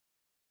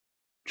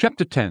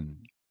Chapter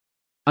 10.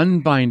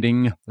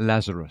 Unbinding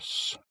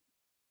Lazarus.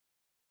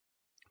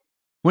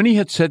 When he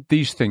had said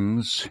these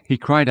things, he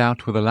cried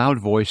out with a loud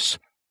voice,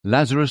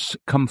 "Lazarus,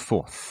 come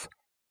forth."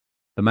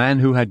 The man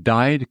who had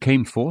died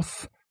came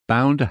forth,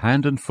 bound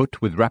hand and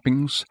foot with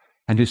wrappings,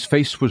 and his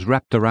face was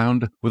wrapped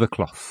around with a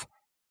cloth.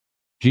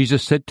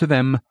 Jesus said to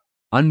them,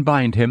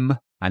 "Unbind him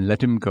and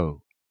let him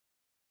go."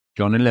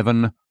 John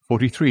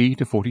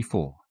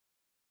 11:43-44.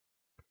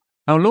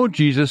 Our Lord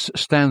Jesus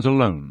stands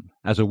alone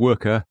as a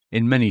worker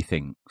in many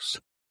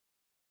things.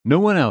 No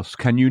one else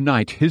can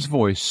unite his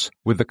voice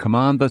with the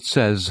command that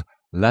says,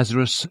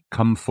 "Lazarus,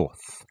 come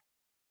forth."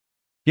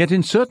 Yet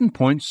in certain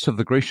points of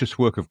the gracious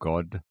work of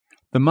God,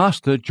 the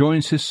Master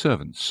joins his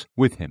servants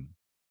with him,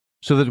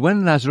 so that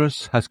when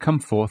Lazarus has come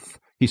forth,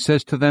 he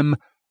says to them,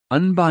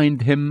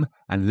 "Unbind him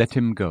and let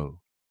him go."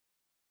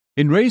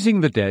 In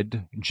raising the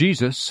dead,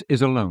 Jesus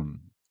is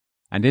alone,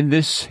 and in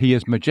this he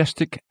is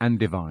majestic and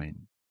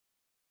divine.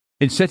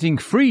 In setting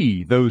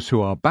free those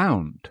who are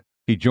bound,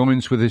 he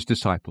joins with his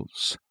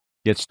disciples,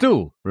 yet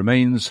still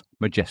remains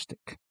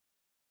majestic.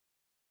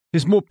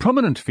 His more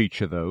prominent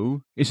feature,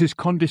 though, is his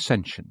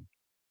condescension.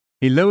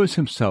 He lowers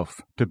himself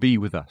to be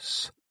with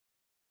us.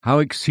 How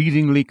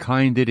exceedingly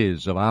kind it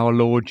is of our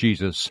Lord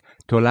Jesus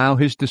to allow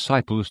his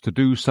disciples to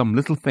do some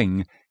little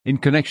thing in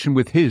connection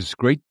with his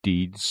great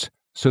deeds,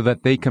 so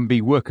that they can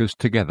be workers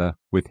together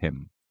with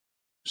him.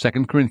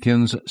 2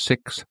 Corinthians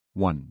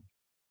 6:1.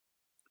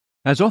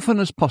 As often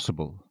as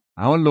possible,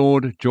 our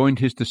Lord joined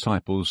his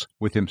disciples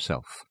with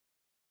himself.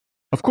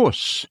 Of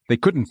course, they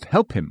couldn't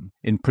help him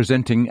in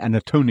presenting an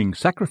atoning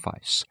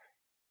sacrifice,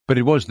 but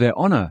it was their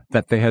honor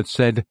that they had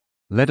said,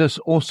 "Let us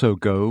also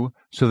go,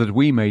 so that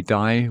we may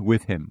die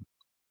with him."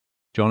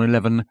 John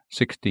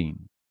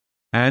 11:16.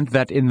 And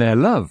that in their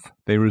love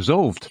they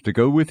resolved to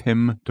go with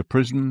him to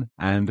prison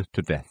and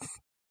to death.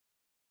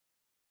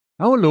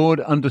 Our Lord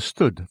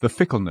understood the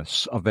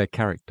fickleness of their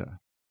character.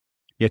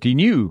 Yet he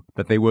knew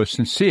that they were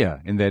sincere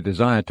in their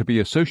desire to be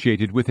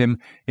associated with him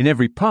in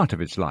every part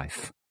of its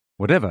life,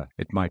 whatever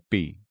it might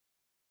be.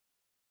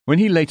 When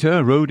he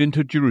later rode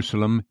into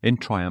Jerusalem in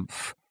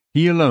triumph,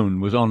 he alone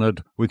was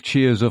honored with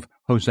cheers of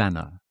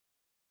Hosanna.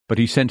 But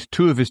he sent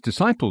 2 of his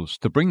disciples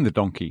to bring the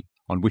donkey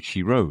on which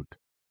he rode.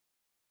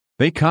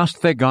 They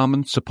cast their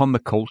garments upon the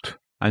colt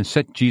and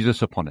set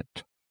Jesus upon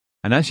it,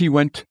 and as he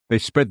went they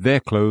spread their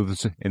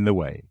clothes in the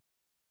way.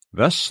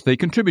 Thus they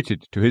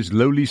contributed to his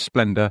lowly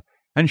splendor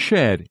and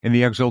shared in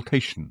the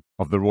exaltation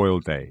of the royal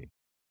day.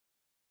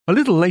 A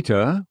little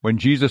later, when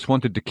Jesus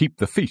wanted to keep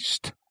the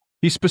feast,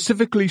 he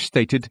specifically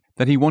stated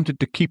that he wanted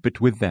to keep it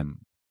with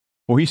them.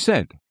 For he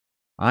said,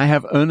 "I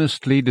have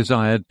earnestly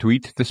desired to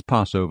eat this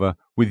Passover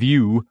with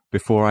you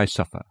before I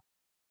suffer."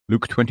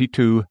 Luke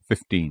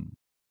 22:15.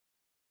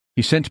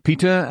 He sent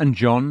Peter and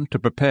John to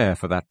prepare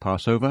for that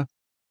Passover.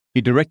 He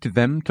directed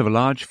them to the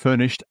large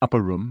furnished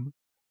upper room,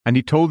 and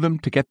he told them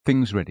to get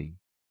things ready.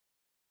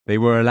 They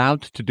were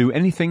allowed to do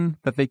anything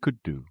that they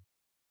could do.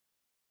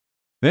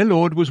 Their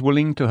Lord was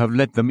willing to have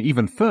led them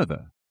even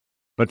further,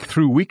 but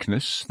through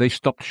weakness they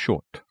stopped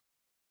short.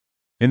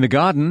 In the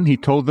garden he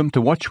told them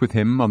to watch with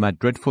him on that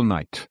dreadful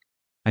night,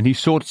 and he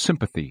sought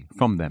sympathy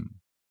from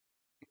them.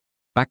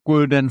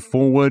 Backward and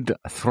forward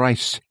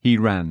thrice he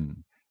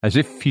ran, as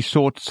if he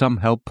sought some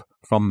help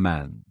from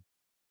man.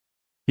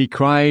 He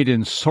cried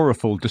in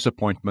sorrowful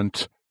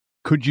disappointment,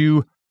 "Could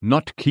you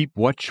not keep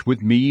watch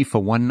with me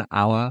for 1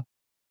 hour?"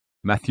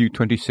 Matthew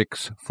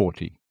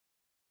 26:40.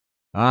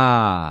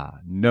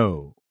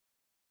 No.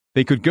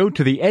 They could go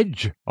to the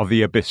edge of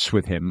the abyss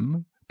with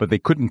him, but they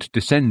couldn't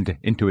descend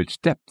into its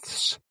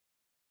depths.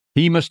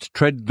 He must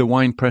tread the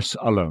winepress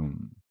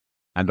alone,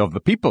 and of the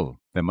people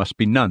there must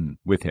be none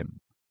with him.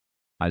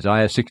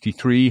 Isaiah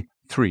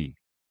 63:3.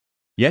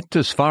 Yet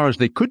as far as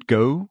they could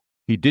go,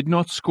 he did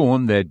not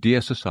scorn their dear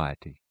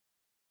society.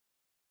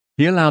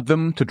 He allowed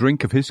them to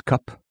drink of his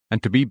cup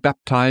and to be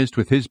baptized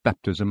with his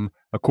baptism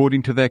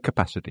according to their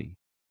capacity.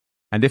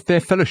 And if their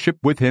fellowship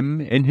with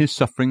him in his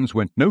sufferings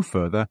went no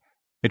further,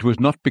 it was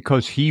not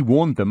because he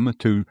warned them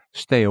to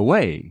stay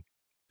away,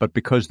 but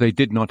because they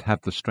did not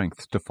have the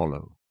strength to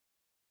follow.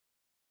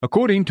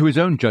 According to his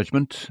own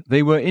judgment,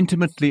 they were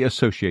intimately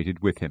associated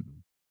with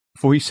him.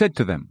 For he said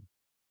to them,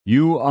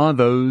 "You are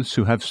those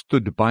who have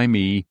stood by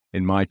me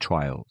in my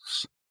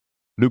trials."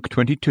 Luke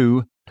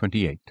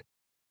 22:28.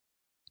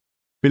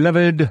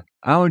 Beloved,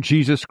 our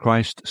Jesus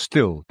Christ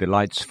still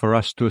delights for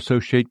us to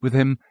associate with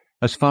him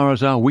as far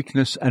as our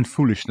weakness and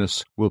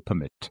foolishness will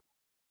permit.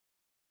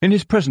 In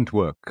his present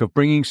work of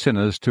bringing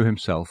sinners to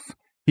himself,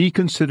 he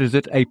considers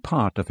it a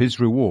part of his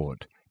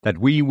reward that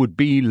we would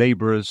be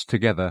laborers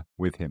together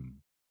with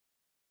him.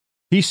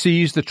 He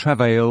sees the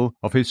travail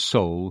of his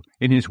soul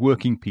in his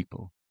working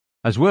people,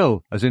 as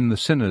well as in the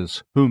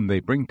sinners whom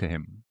they bring to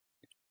him.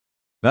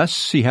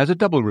 Thus he has a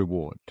double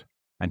reward,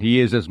 and he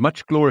is as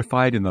much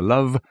glorified in the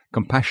love,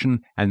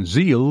 compassion, and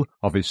zeal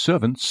of his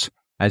servants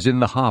as in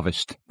the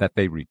harvest that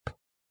they reap.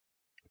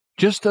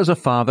 Just as a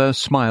father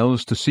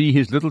smiles to see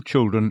his little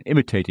children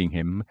imitating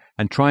him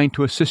and trying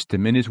to assist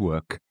him in his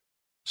work,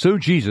 so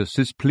Jesus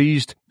is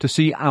pleased to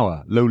see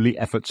our lowly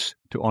efforts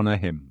to honor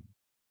him.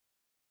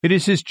 It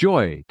is his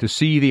joy to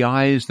see the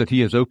eyes that he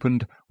has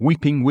opened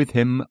weeping with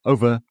him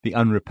over the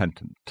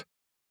unrepentant.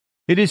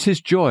 It is his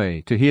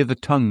joy to hear the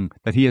tongue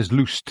that he has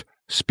loosed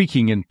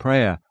speaking in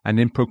prayer and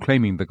in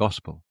proclaiming the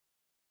gospel.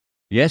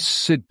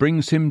 Yes, it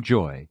brings him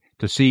joy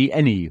to see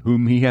any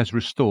whom he has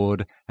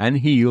restored and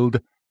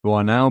healed who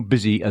are now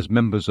busy as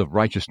members of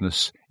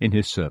righteousness in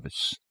his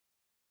service.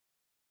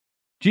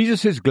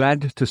 Jesus is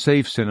glad to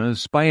save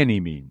sinners by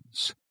any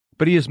means,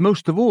 but he is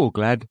most of all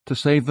glad to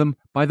save them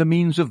by the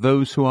means of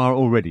those who are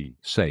already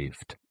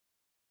saved.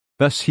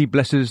 Thus he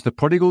blesses the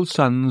prodigal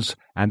sons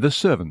and the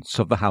servants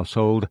of the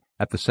household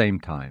at the same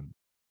time.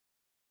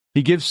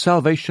 He gives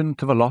salvation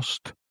to the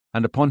lost,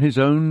 and upon his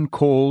own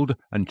called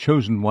and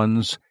chosen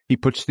ones he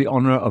puts the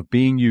honor of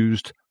being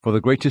used for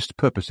the greatest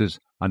purposes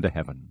under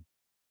heaven.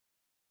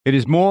 It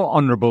is more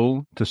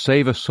honorable to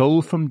save a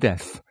soul from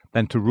death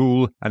than to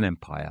rule an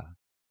empire.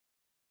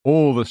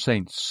 All the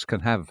saints can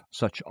have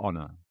such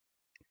honor.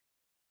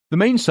 The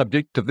main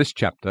subject of this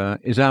chapter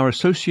is our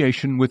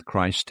association with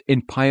Christ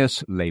in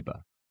pious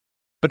labor,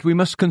 but we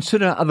must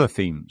consider other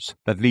themes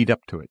that lead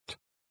up to it.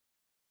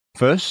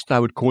 First, I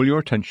would call your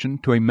attention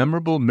to a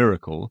memorable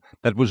miracle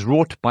that was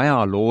wrought by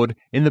our Lord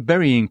in the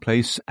burying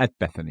place at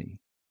Bethany.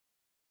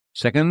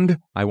 Second,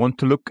 I want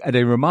to look at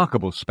a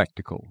remarkable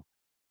spectacle,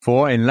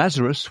 for in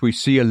Lazarus we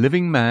see a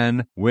living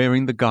man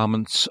wearing the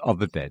garments of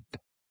the dead.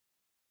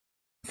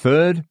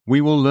 Third,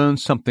 we will learn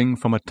something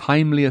from a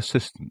timely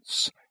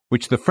assistance,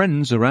 which the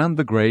friends around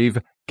the grave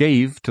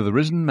gave to the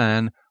risen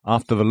man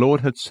after the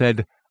Lord had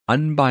said,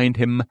 "Unbind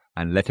him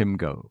and let him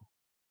go."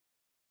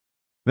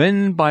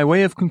 Then, by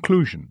way of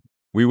conclusion,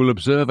 we will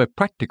observe a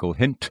practical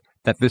hint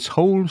that this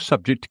whole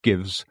subject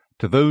gives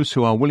to those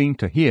who are willing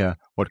to hear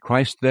what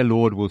Christ their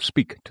Lord will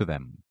speak to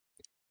them.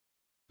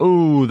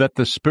 Oh, that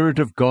the Spirit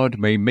of God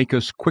may make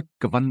us quick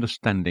of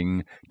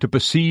understanding, to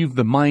perceive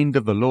the mind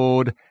of the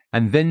Lord,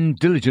 and then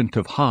diligent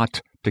of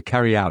heart to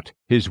carry out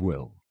his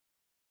will.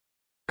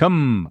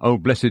 Come, O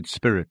blessed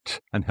Spirit,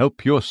 and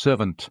help your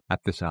servant at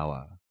this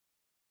hour.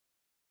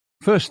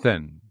 First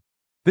then,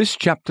 this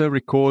chapter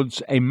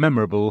records a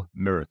memorable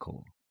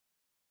miracle.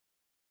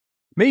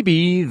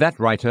 Maybe that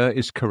writer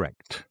is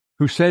correct,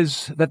 who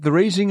says that the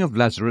raising of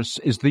Lazarus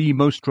is the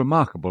most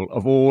remarkable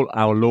of all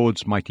our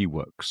Lord's mighty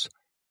works.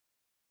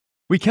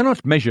 We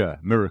cannot measure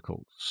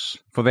miracles,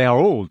 for they are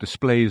all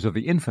displays of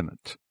the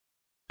infinite.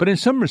 But in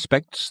some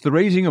respects, the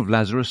raising of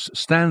Lazarus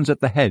stands at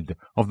the head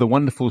of the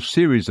wonderful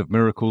series of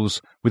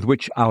miracles with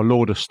which our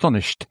Lord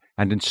astonished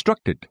and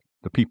instructed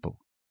the people.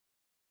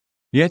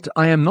 Yet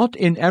I am not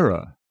in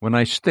error when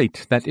I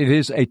state that it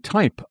is a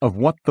type of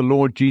what the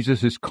Lord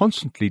Jesus is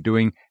constantly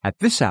doing at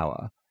this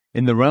hour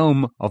in the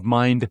realm of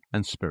mind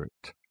and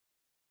spirit.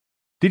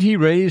 Did he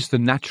raise the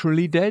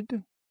naturally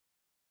dead?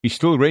 He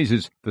still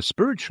raises the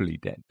spiritually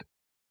dead.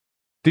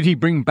 Did he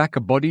bring back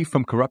a body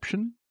from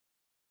corruption?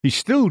 He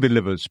still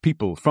delivers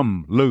people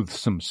from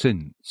loathsome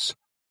sins.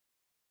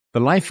 The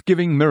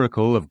life-giving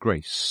miracle of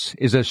grace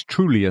is as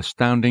truly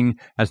astounding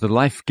as the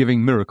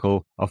life-giving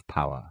miracle of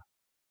power.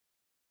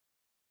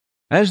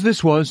 As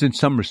this was in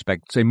some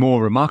respects a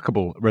more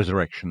remarkable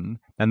resurrection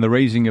than the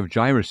raising of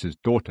Jairus'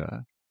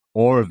 daughter,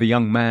 or of the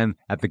young man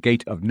at the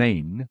gate of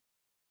Nain,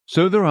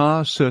 so there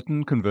are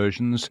certain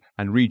conversions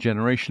and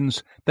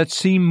regenerations that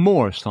seem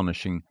more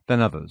astonishing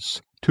than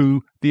others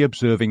to the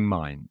observing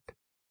mind.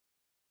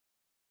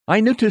 I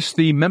notice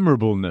the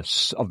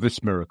memorableness of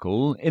this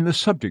miracle in the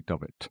subject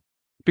of it,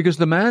 because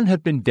the man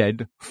had been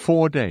dead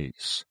 4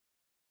 days.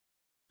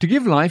 To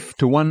give life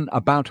to one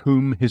about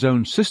whom his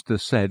own sister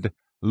said,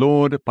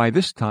 "Lord, by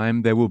this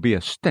time there will be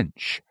a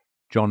stench,"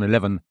 John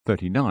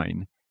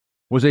 11:39,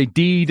 was a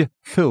deed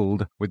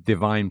filled with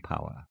divine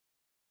power.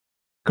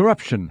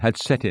 Corruption had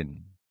set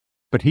in,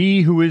 but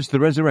he who is the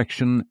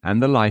resurrection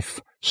and the life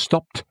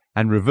stopped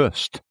and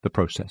reversed the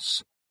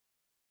process.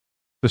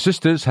 The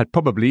sisters had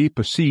probably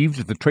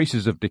perceived the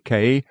traces of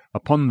decay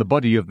upon the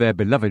body of their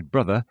beloved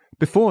brother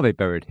before they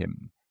buried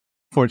him,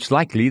 for it's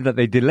likely that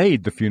they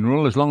delayed the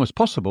funeral as long as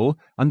possible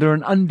under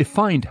an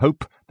undefined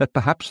hope that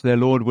perhaps their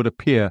Lord would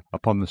appear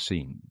upon the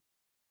scene.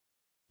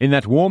 In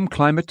that warm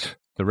climate,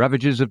 the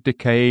ravages of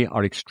decay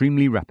are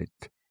extremely rapid,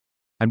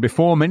 and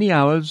before many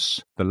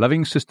hours the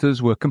loving sisters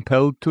were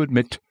compelled to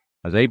admit,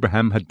 as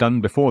Abraham had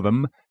done before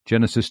them,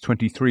 Genesis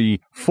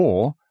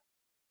 23:4,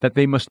 that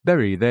they must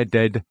bury their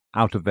dead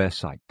out of their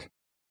sight.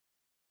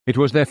 It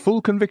was their full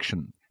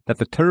conviction that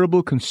the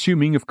terrible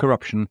consuming of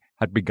corruption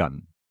had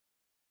begun.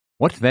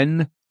 What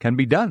then can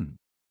be done?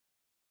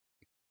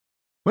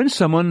 When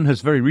someone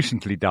has very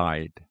recently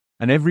died,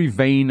 and every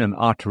vein and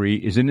artery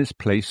is in its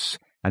place,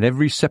 and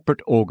every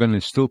separate organ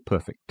is still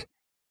perfect,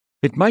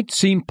 it might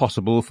seem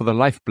possible for the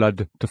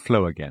lifeblood to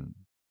flow again.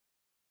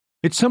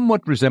 It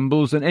somewhat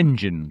resembles an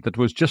engine that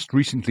was just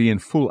recently in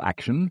full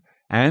action,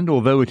 and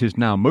although it is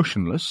now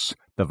motionless,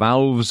 the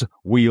valves,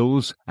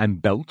 wheels,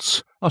 and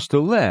belts are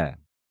still there.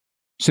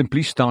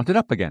 Simply start it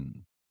up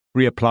again,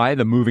 reapply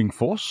the moving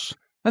force,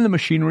 and the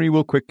machinery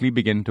will quickly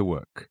begin to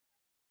work.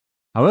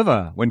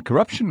 However, when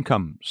corruption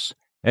comes,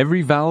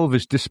 every valve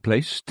is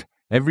displaced,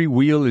 every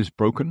wheel is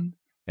broken,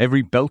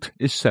 every belt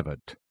is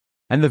severed,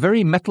 and the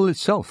very metal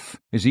itself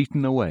is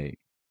eaten away.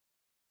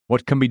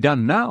 What can be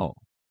done now?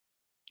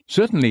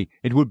 Certainly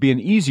it would be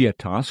an easier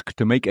task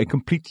to make a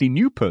completely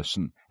new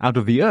person out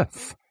of the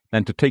earth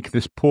than to take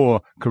this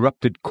poor,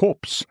 corrupted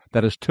corpse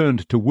that has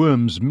turned to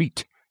worm's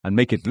meat and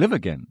make it live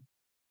again.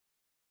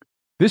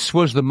 This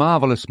was the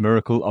marvelous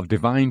miracle of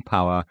divine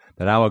power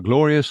that our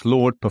glorious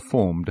Lord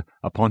performed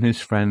upon his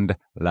friend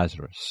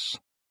Lazarus.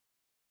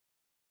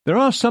 There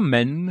are some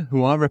men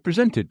who are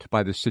represented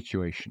by this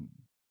situation.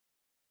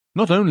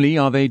 Not only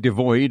are they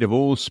devoid of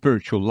all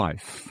spiritual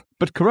life,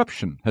 but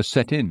corruption has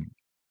set in.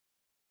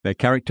 Their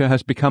character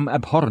has become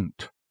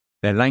abhorrent,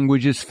 their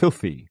language is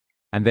filthy,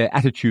 and their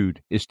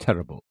attitude is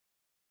terrible.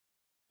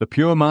 The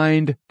pure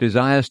mind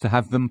desires to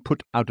have them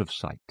put out of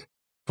sight,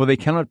 for they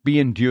cannot be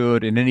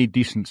endured in any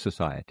decent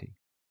society.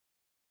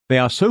 They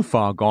are so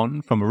far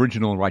gone from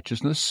original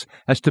righteousness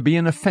as to be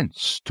an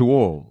offence to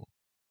all,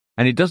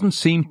 and it doesn't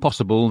seem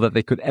possible that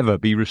they could ever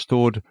be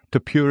restored to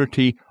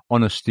purity,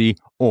 honesty,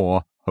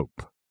 or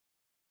hope.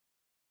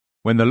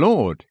 When the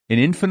Lord, in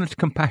infinite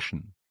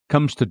compassion,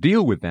 comes to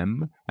deal with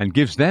them and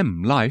gives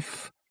them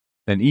life,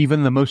 then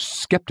even the most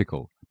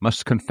sceptical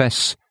must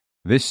confess,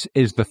 "This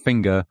is the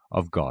finger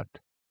of God."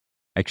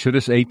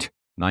 Exodus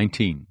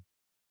 8:19.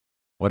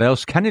 What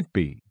else can it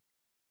be?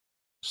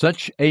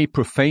 Such a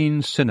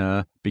profane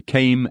sinner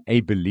became a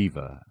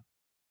believer.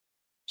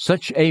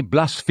 Such a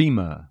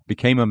blasphemer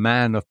became a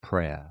man of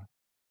prayer.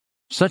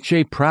 Such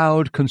a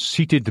proud,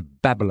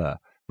 conceited babbler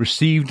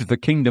received the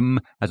kingdom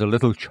as a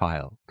little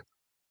child.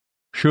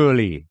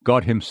 Surely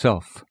God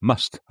himself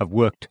must have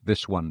worked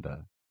this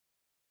wonder.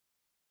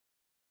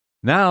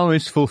 Now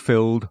is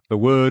fulfilled the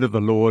word of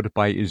the Lord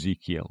by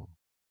Ezekiel.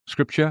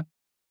 Scripture: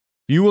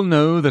 "You will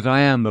know that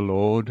I am the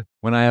Lord,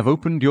 when I have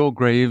opened your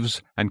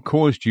graves and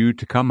caused you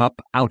to come up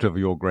out of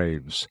your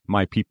graves,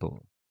 my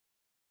people."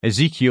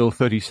 Ezekiel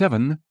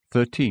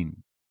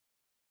 37:13.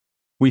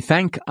 We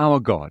thank our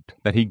God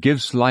that he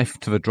gives life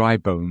to the dry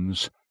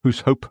bones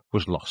whose hope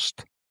was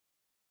lost.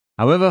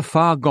 However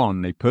far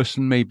gone a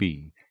person may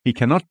be, he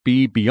cannot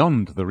be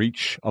beyond the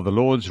reach of the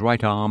Lord's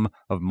right arm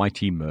of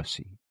mighty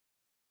mercy.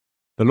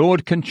 The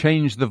Lord can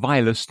change the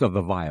vilest of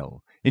the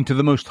vile into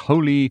the most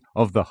holy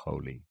of the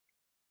holy.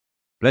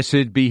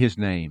 Blessed be his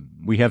name.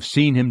 We have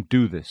seen him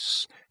do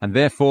this, and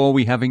therefore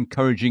we have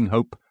encouraging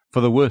hope for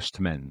the worst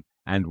men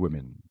and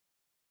women.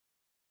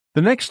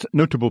 The next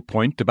notable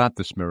point about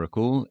this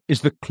miracle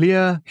is the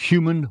clear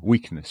human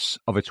weakness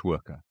of its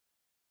worker.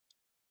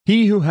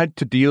 He who had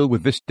to deal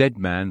with this dead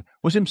man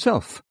was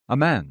himself a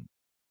man.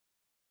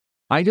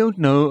 I don't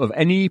know of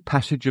any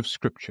passage of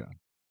Scripture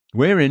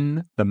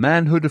wherein the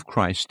manhood of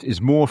Christ is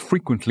more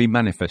frequently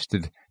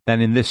manifested than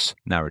in this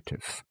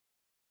narrative.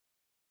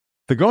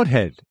 The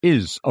Godhead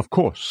is, of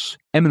course,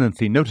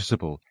 eminently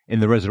noticeable in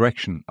the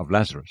resurrection of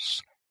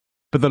Lazarus,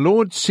 but the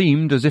Lord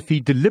seemed as if he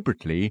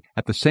deliberately,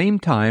 at the same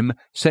time,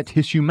 set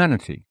his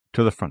humanity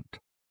to the front.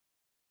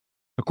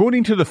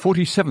 According to the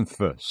 47th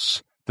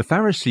verse, the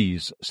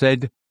Pharisees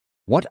said,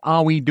 "What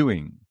are we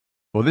doing?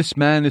 For this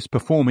man is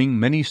performing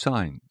many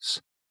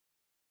signs."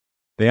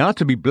 They are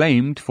to be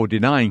blamed for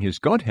denying his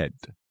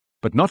Godhead,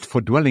 but not for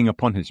dwelling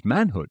upon his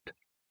manhood,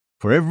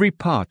 for every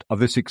part of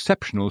this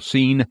exceptional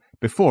scene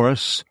before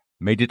us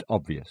made it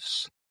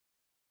obvious.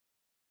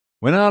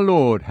 When our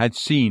Lord had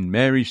seen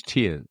Mary's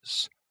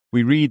tears,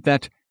 we read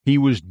that he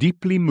was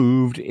deeply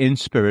moved in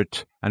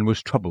spirit and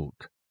was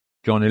troubled.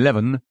 John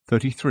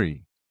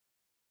 11:33.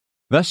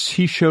 Thus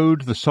he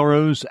showed the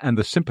sorrows and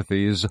the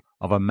sympathies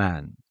of a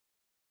man.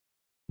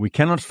 We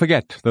cannot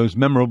forget those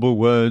memorable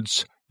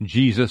words,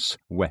 "Jesus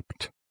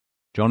wept."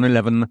 John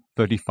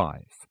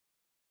 11:35.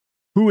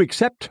 Who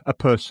except a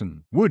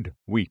person would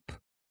weep?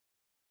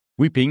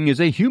 Weeping is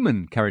a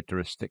human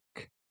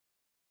characteristic.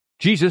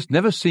 Jesus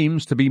never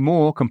seems to be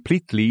more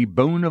completely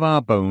bone of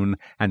our bone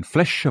and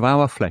flesh of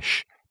our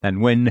flesh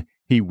than when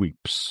he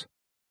weeps.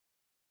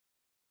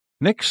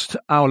 Next,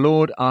 our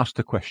Lord asked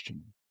a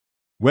question.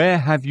 Where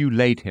have you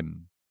laid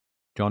him?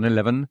 John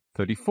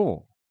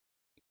 11:34.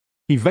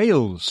 He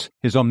veils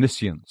his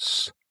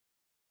omniscience.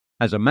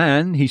 As a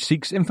man, he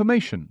seeks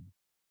information.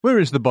 Where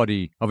is the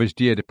body of his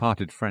dear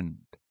departed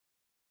friend?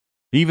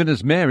 Even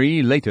as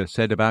Mary later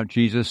said about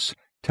Jesus,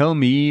 "Tell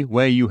me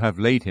where you have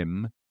laid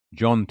him,"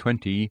 John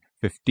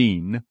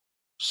 20:15,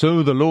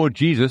 so the Lord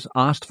Jesus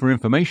asked for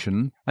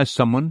information as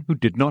someone who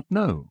did not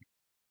know.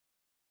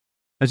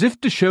 As if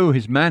to show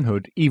his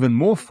manhood even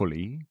more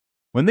fully,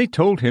 when they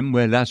told him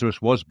where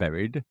Lazarus was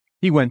buried,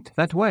 he went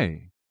that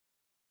way.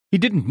 He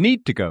didn't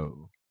need to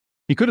go.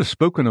 He could have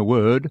spoken a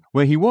word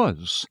where he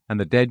was, and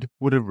the dead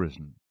would have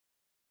risen.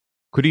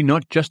 Could he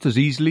not just as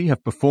easily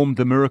have performed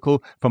the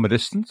miracle from a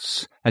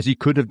distance as he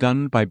could have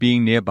done by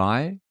being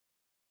nearby?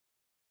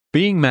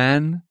 Being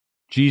man,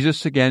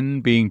 Jesus,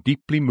 again being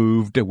deeply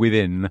moved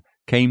within,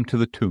 came to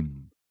the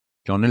tomb.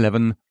 John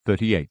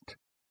 11:38.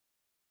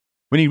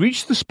 When he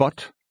reached the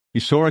spot, he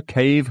saw a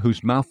cave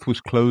whose mouth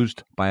was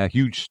closed by a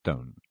huge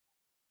stone.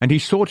 and he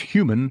sought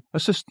human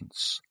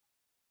assistance.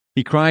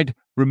 He cried,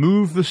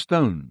 "Remove the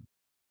stone,"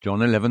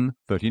 John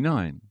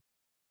 11:39.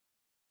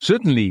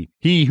 Certainly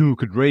he who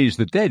could raise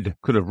the dead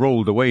could have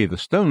rolled away the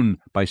stone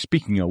by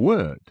speaking a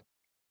word.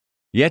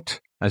 Yet,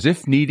 as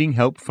if needing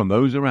help from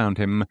those around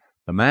him,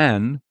 the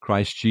man,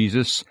 Christ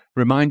Jesus,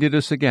 reminded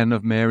us again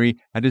of Mary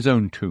at his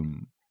own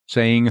tomb,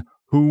 saying,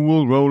 "Who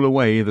will roll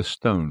away the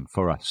stone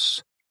for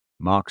us?"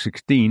 Mark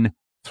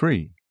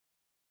 16:3.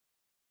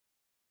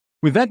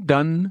 With that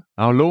done,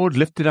 our Lord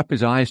lifted up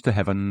his eyes to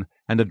heaven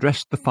and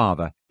addressed the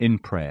Father in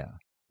prayer,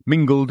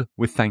 mingled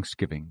with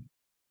thanksgiving.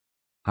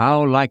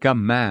 How like a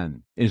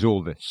man is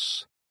all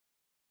this!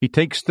 He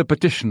takes the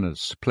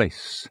petitioner's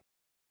place.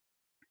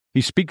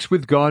 He speaks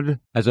with God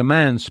as a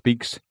man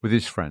speaks with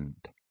his friend,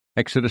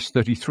 Exodus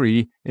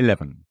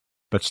 33:11,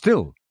 but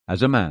still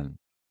as a man.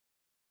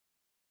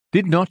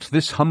 Did not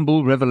this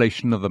humble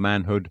revelation of the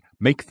manhood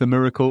make the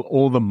miracle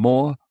all the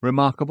more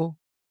remarkable?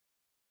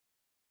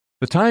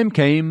 The time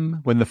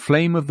came when the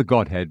flame of the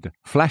Godhead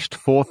flashed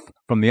forth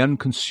from the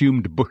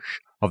unconsumed bush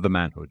of the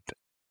manhood.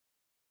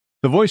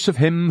 The voice of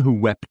him who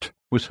wept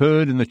was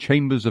heard in the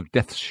chambers of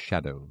death's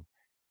shadow,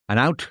 and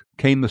out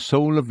came the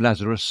soul of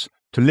Lazarus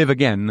to live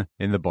again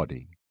in the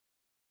body.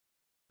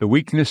 The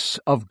weakness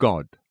of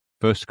God,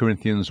 1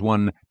 Corinthians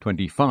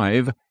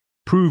 1:25,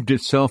 proved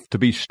itself to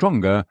be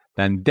stronger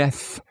than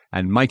death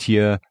and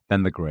mightier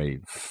than the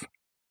grave.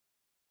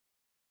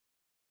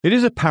 It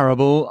is a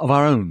parable of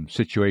our own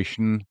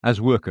situation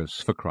as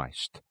workers for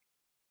Christ.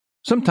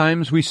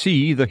 Sometimes we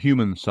see the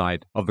human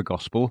side of the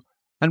gospel,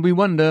 and we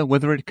wonder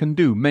whether it can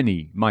do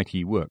many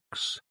mighty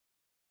works.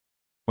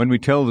 When we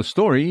tell the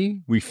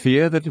story, we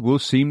fear that it will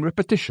seem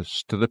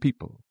repetitious to the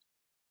people.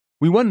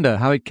 We wonder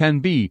how it can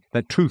be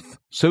that truth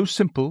so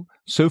simple,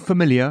 so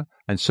familiar,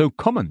 and so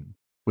common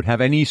would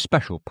have any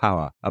special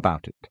power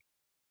about it.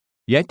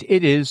 Yet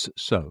it is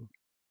so.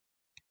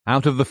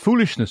 Out of the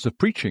foolishness of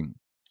preaching,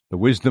 the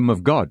wisdom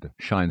of God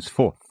shines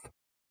forth.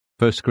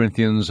 1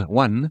 Corinthians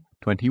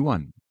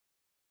 1:21.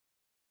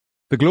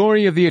 The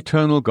glory of the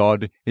eternal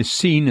God is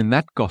seen in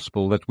that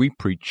gospel that we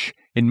preach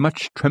in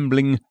much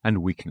trembling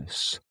and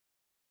weakness.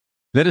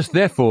 Let us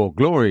therefore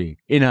glory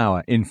in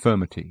our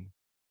infirmity.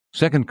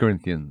 2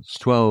 Corinthians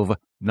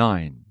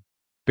 12:9.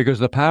 Because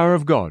the power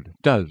of God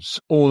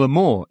does all the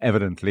more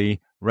evidently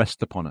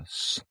rest upon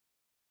us.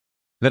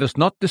 Let us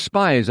not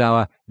despise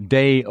our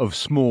day of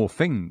small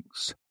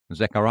things,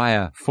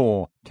 Zechariah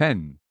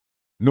 4:10,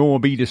 nor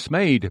be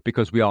dismayed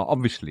because we are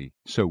obviously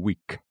so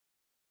weak.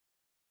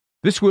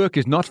 This work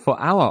is not for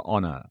our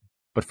honor,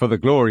 but for the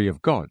glory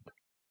of God,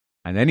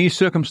 and any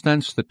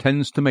circumstance that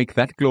tends to make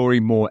that glory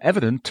more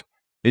evident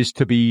is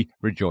to be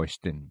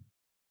rejoiced in.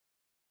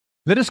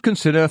 Let us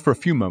consider for a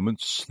few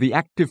moments the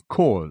active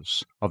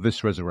cause of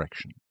this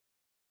resurrection.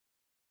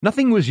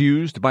 Nothing was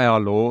used by our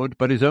Lord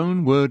but his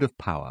own word of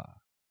power.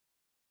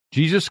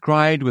 Jesus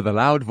cried with a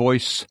loud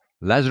voice,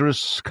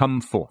 "Lazarus, come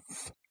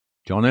forth."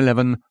 John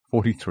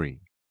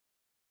 11:43.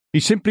 He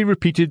simply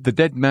repeated the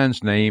dead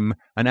man's name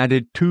and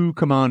added two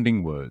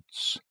commanding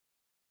words.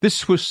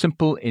 This was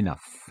simple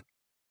enough.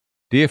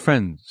 Dear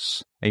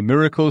friends, a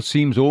miracle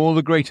seems all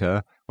the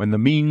greater when the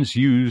means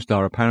used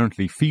are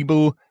apparently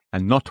feeble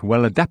and not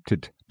well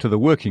adapted to the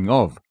working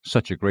of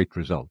such a great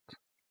result.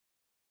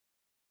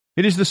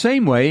 It is the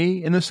same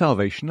way in the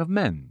salvation of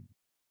men.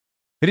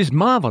 It is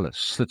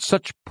marvelous that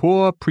such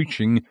poor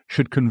preaching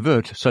should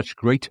convert such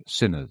great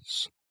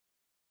sinners.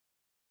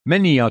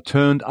 Many are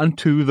turned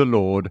unto the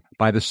Lord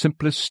by the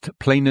simplest,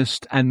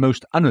 plainest, and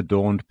most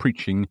unadorned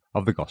preaching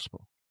of the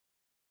gospel.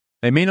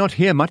 They may not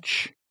hear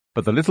much,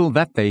 but the little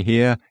that they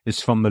hear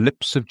is from the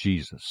lips of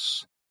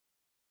Jesus.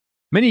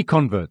 Many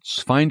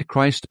converts find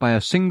Christ by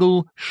a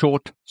single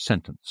short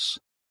sentence.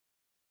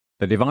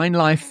 The divine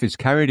life is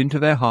carried into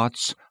their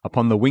hearts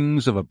upon the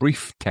wings of a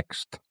brief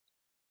text.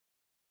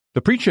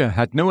 The preacher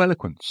had no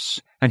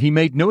eloquence, and he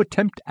made no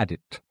attempt at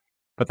it,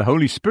 but the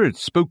Holy Spirit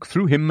spoke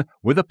through him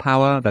with a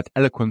power that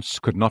eloquence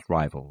could not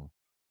rival.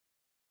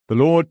 The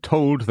Lord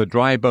told the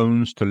dry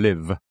bones to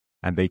live,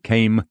 and they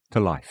came to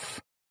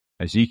life.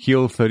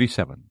 Ezekiel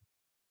 37.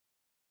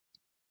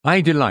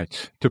 I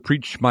delight to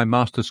preach my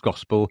Master's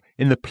gospel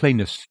in the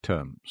plainest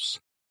terms.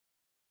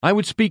 I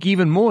would speak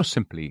even more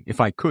simply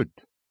if I could.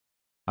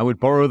 I would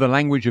borrow the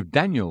language of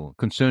Daniel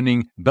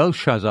concerning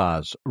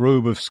Belshazzar's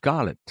robe of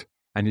scarlet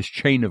and his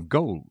chain of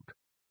gold,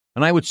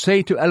 and I would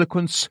say to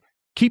eloquence,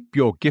 keep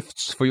your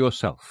gifts for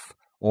yourself,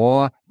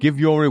 or give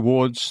your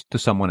rewards to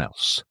someone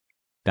else.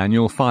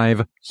 Daniel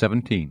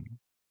 5:17.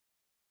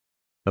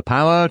 The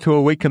power to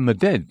awaken the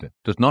dead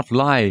does not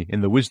lie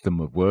in the wisdom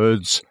of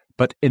words,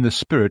 but in the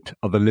Spirit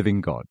of the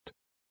living God.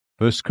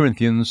 1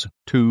 Corinthians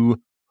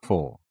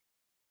 2:4.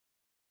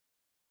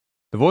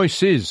 The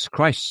voice is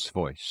Christ's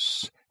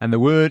voice, and the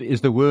word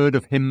is the word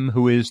of him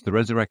who is the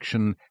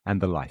resurrection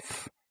and the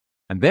life,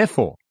 and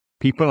therefore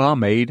people are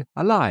made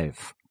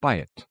alive by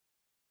it.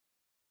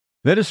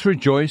 Let us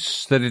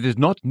rejoice that it is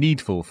not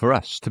needful for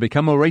us to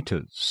become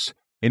orators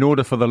in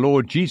order for the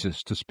Lord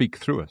Jesus to speak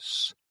through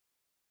us.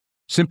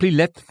 Simply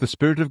let the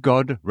Spirit of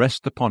God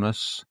rest upon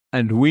us,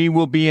 and we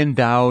will be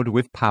endowed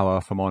with power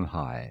from on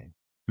high.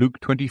 Luke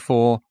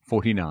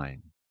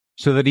 24:49.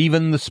 So that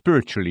even the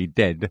spiritually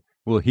dead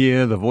will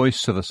hear the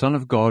voice of the Son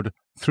of God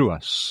through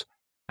us,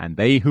 and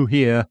they who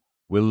hear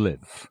will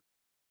live.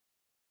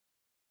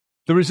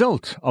 The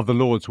result of the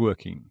Lord's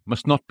working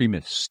must not be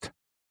missed,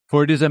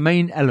 for it is a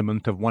main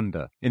element of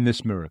wonder in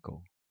this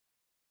miracle.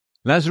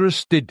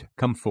 Lazarus did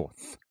come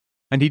forth,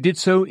 and he did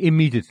so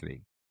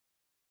immediately.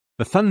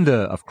 The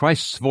thunder of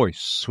Christ's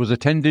voice was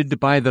attended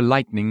by the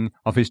lightning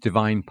of his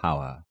divine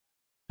power,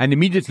 and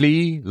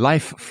immediately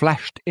life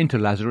flashed into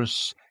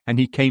Lazarus, and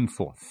he came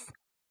forth.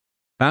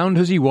 Bound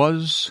as he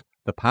was,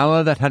 the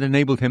power that had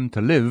enabled him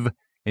to live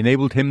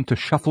enabled him to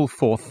shuffle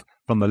forth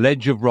from the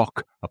ledge of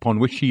rock upon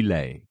which he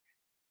lay,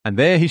 and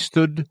there he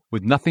stood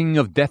with nothing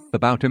of death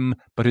about him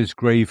but his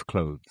grave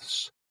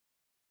clothes.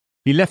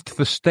 He left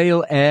the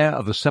stale air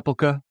of the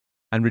sepulchre,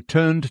 and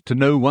returned to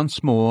know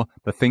once more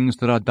the things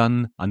that are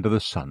done under the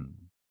sun.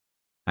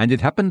 And it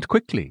happened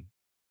quickly.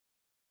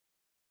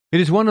 It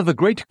is one of the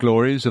great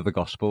glories of the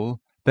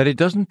gospel that it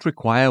doesn't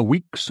require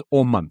weeks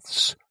or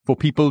months for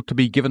people to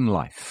be given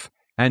life,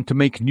 and to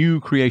make new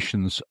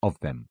creations of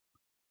them.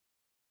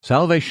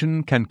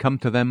 Salvation can come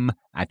to them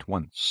at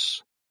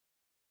once.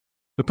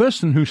 The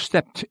person who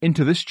stepped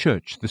into this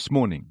church this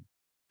morning,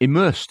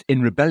 immersed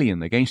in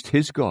rebellion against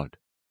his God,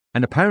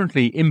 and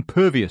apparently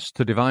impervious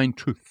to divine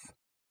truth,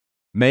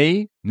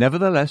 may,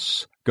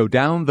 nevertheless, go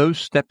down those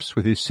steps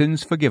with his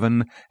sins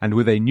forgiven and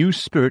with a new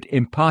spirit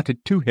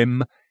imparted to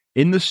him,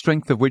 in the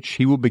strength of which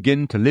he will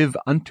begin to live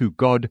unto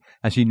God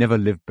as he never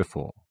lived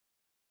before.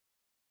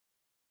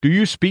 Do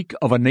you speak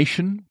of a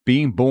nation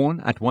being born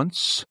at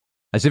once,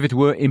 as if it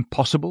were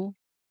impossible?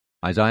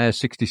 Isaiah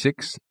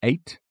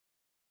 66:8.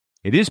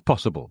 It is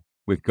possible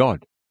with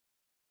God.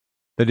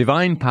 The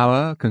divine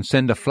power can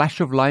send a flash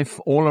of life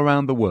all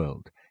around the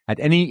world, at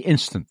any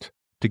instant,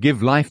 to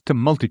give life to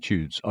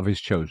multitudes of his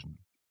chosen.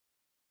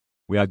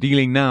 We are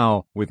dealing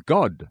now with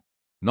God,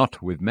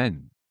 not with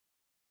men.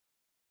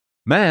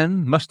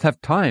 Man must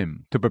have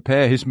time to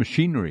prepare his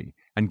machinery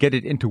and get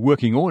it into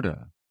working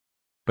order,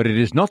 but it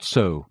is not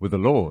so with the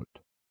Lord.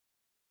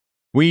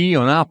 We,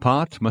 on our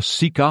part, must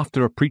seek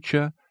after a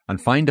preacher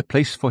and find a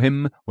place for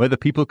him where the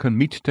people can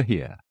meet to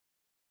hear.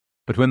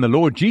 But when the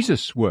Lord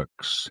Jesus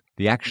works,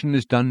 the action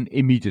is done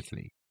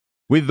immediately,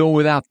 with or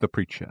without the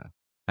preacher,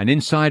 and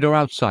inside or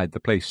outside the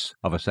place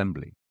of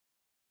assembly.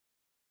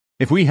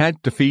 If we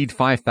had to feed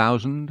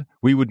 5,000,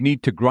 we would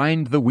need to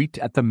grind the wheat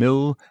at the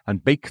mill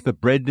and bake the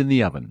bread in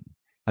the oven,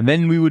 and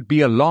then we would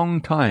be a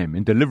long time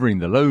in delivering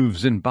the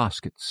loaves in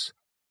baskets.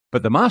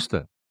 But the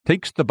Master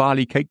takes the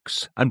barley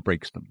cakes and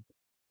breaks them,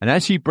 and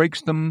as he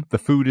breaks them, the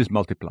food is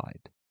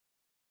multiplied.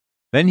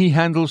 Then he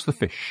handles the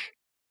fish,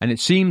 and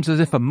it seems as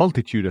if a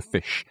multitude of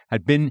fish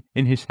had been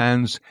in his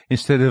hands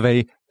instead of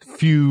a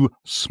few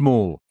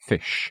small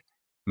fish.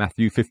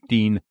 Matthew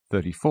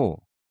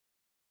 15:34.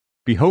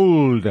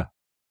 Behold,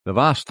 the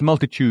vast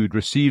multitude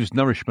receives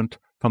nourishment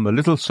from the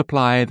little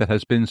supply that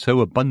has been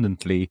so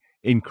abundantly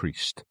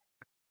increased.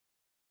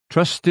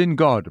 Trust in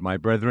God, my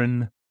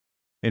brethren.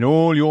 In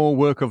all your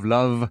work of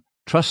love,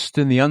 trust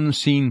in the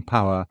unseen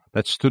power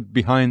that stood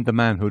behind the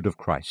manhood of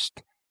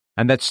Christ,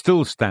 and that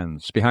still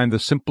stands behind the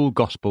simple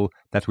gospel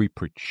that we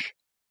preach.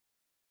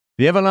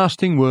 The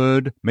everlasting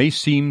word may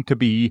seem to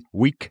be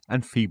weak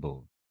and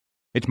feeble.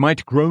 It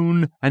might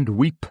groan and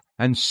weep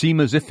and seem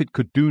as if it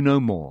could do no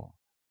more,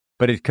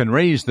 but it can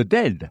raise the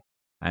dead,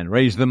 and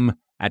raise them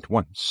at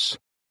once.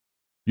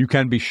 You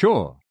can be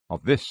sure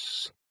of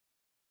this.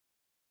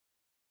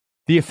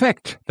 The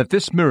effect that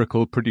this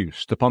miracle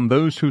produced upon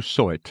those who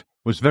saw it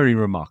was very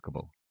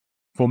remarkable,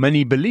 for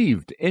many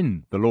believed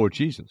in the Lord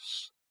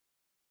Jesus.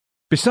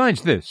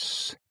 Besides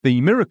this,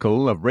 the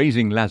miracle of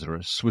raising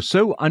Lazarus was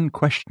so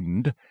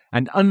unquestioned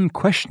and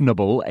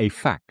unquestionable a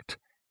fact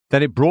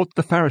that it brought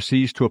the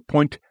Pharisees to a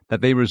point that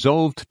they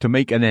resolved to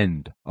make an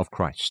end of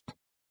Christ.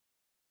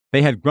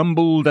 They had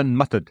grumbled and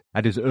muttered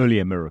at his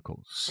earlier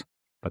miracles,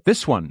 but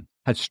this one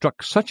had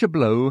struck such a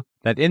blow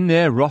that in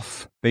their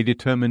wrath they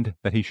determined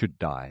that he should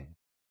die.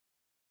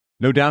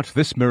 No doubt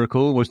this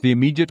miracle was the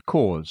immediate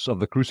cause of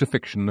the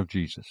crucifixion of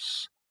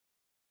Jesus.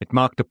 It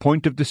marked a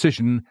point of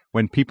decision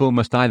when people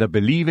must either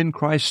believe in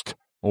Christ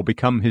or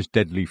become his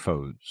deadly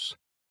foes.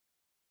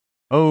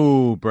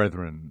 Oh,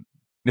 brethren,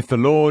 if the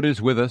Lord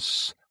is with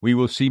us, we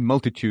will see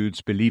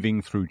multitudes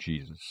believing through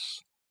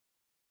Jesus.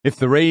 If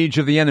the rage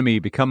of the enemy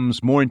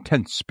becomes more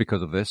intense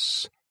because of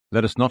this,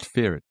 let us not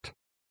fear it,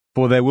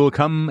 for there will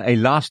come a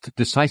last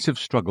decisive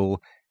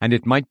struggle, and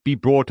it might be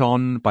brought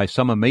on by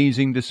some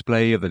amazing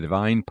display of the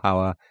divine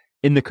power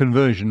in the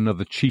conversion of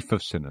the chief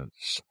of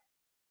sinners.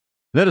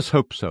 Let us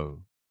hope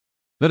so.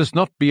 Let us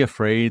not be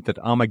afraid that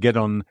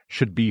Armageddon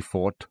should be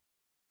fought,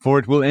 for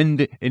it will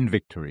end in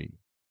victory.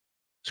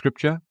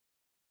 Scripture,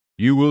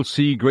 you will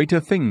see greater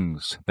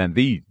things than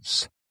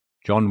these.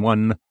 John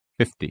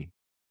 1:50.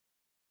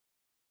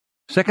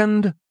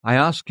 Second, I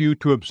ask you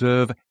to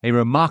observe a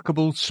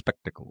remarkable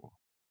spectacle.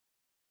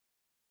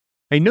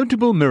 A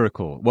notable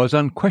miracle was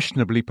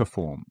unquestionably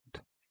performed,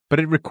 but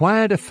it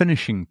required a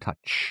finishing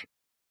touch.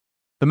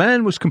 The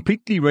man was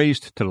completely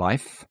raised to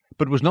life,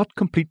 but was not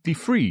completely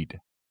freed.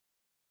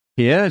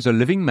 Here is a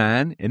living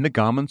man in the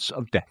garments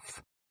of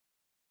death.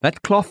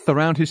 That cloth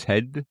around his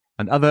head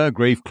and other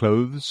grave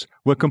clothes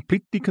were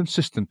completely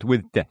consistent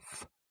with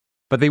death,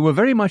 but they were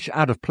very much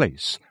out of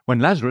place when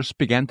Lazarus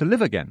began to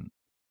live again.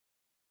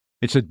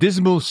 It's a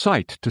dismal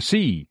sight to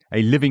see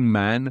a living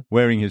man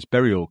wearing his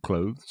burial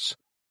clothes,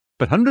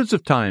 but hundreds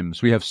of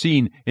times we have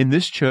seen in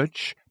this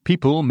church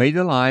people made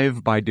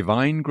alive by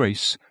divine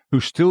grace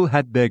who still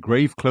had their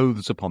grave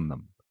clothes upon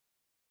them.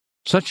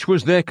 Such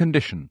was their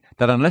condition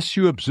that unless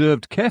you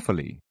observed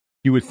carefully,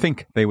 you would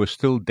think they were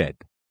still dead.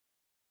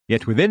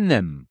 Yet within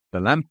them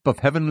the lamp of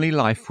heavenly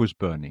life was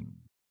burning.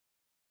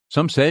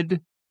 Some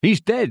said,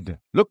 "He's dead,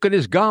 look at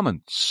his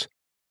garments."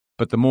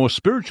 But the more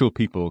spiritual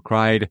people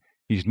cried,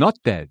 "He's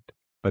not dead,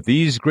 but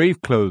these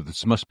grave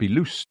clothes must be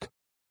loosed."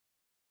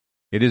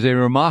 It is a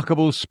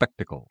remarkable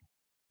spectacle,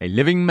 a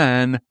living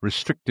man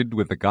restricted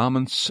with the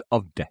garments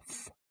of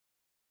death.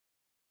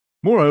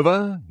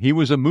 Moreover, he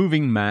was a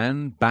moving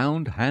man,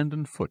 bound hand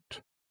and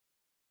foot.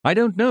 I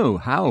don't know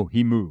how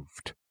he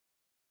moved.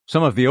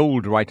 Some of the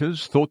old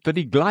writers thought that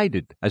he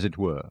glided, as it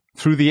were,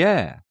 through the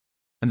air,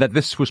 and that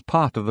this was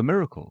part of the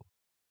miracle.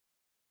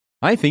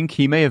 I think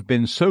he may have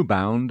been so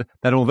bound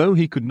that although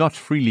he could not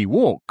freely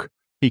walk,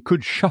 he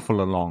could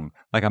shuffle along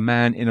like a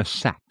man in a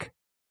sack.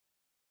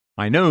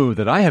 I know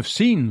that I have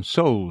seen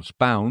souls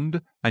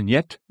bound and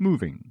yet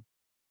moving.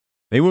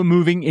 They were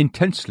moving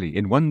intensely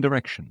in one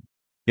direction,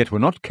 yet were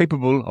not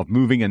capable of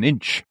moving an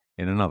inch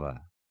in another.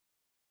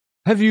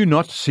 Have you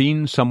not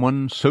seen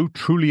someone so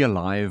truly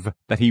alive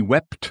that he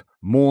wept,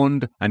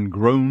 mourned, and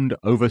groaned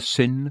over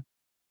sin,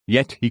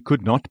 yet he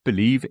could not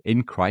believe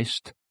in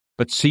Christ,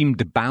 but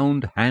seemed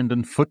bound hand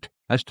and foot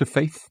as to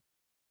faith?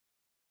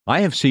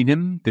 I have seen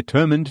him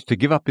determined to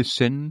give up his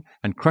sin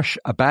and crush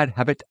a bad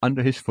habit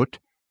under his foot,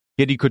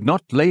 yet he could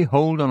not lay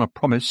hold on a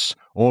promise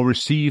or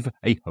receive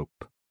a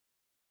hope.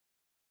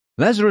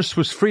 Lazarus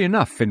was free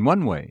enough in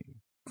one way,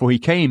 for he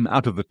came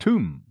out of the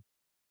tomb,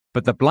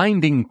 but the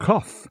blinding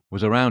cloth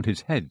was around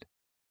his head.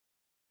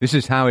 This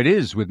is how it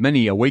is with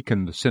many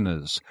awakened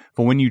sinners,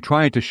 for when you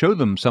try to show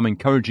them some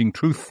encouraging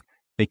truth,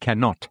 they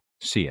cannot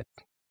see it.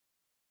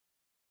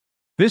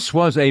 This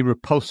was a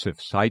repulsive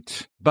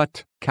sight,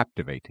 but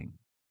captivating.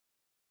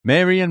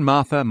 Mary and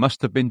Martha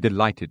must have been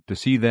delighted to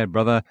see their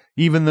brother,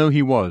 even though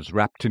he was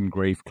wrapped in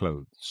grave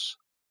clothes.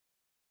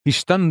 He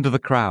stunned the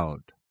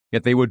crowd,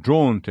 yet they were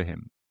drawn to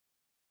him.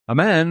 A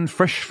man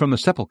fresh from the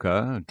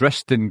sepulchre,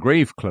 dressed in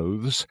grave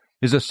clothes,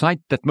 is a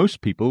sight that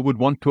most people would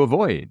want to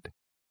avoid.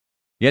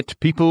 Yet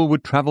people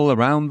would travel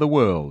around the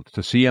world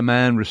to see a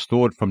man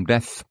restored from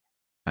death,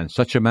 and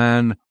such a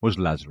man was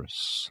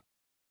Lazarus.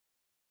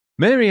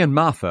 Mary and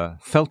Martha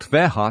felt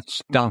their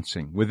hearts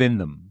dancing within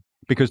them,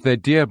 because their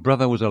dear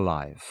brother was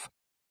alive.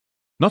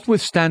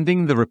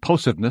 Notwithstanding the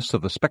repulsiveness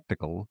of the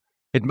spectacle,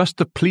 it must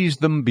have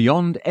pleased them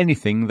beyond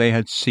anything they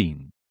had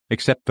seen,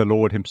 except the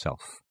Lord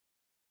himself.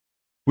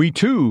 We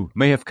too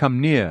may have come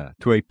near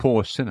to a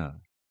poor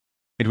sinner.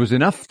 It was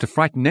enough to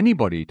frighten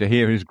anybody to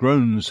hear his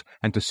groans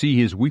and to see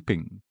his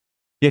weeping,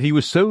 yet he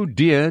was so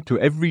dear to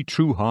every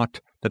true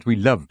heart that we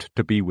loved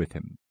to be with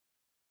him.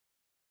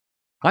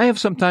 I have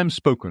sometimes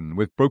spoken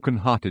with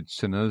broken-hearted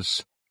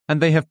sinners,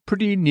 and they have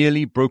pretty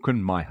nearly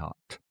broken my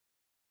heart.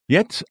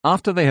 Yet,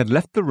 after they had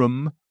left the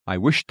room, I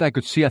wished I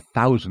could see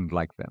 1,000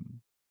 like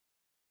them.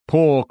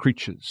 Poor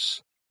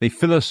creatures, they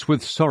fill us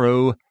with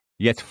sorrow,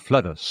 yet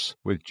flood us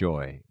with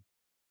joy.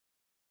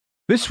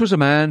 This was a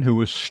man who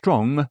was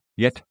strong,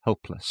 yet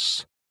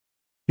helpless.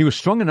 He was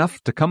strong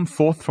enough to come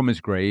forth from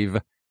his grave,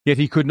 yet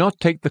he could not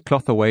take the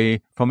cloth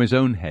away from his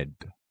own head,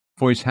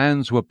 for his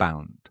hands were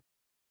bound.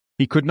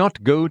 He could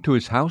not go to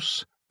his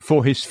house,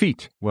 for his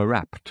feet were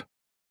wrapped.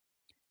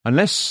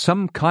 Unless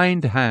some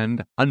kind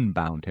hand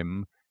unbound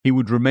him, he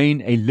would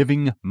remain a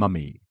living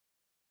mummy.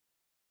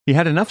 He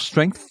had enough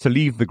strength to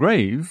leave the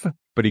grave,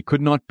 but he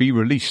could not be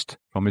released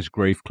from his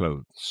grave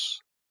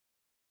clothes.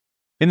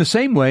 In the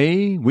same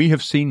way, we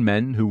have seen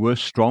men who were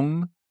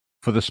strong,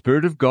 for the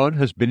Spirit of God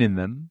has been in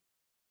them,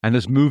 and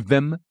has moved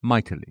them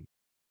mightily.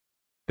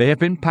 They have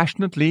been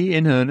passionately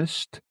in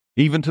earnest,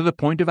 even to the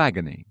point of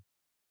agony.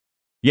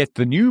 Yet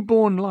the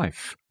newborn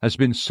life has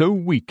been so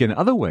weak in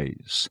other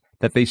ways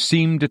that they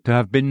seemed to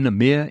have been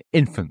mere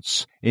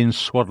infants in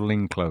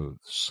swaddling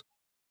clothes.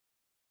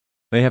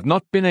 They have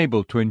not been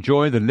able to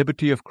enjoy the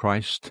liberty of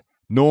Christ,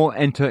 nor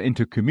enter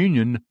into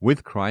communion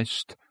with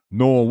Christ,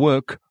 nor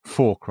work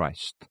for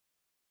Christ.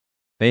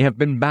 They have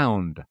been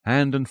bound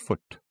hand and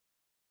foot.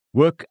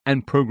 Work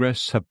and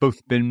progress have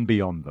both been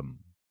beyond them.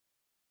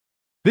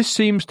 This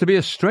seems to be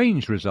a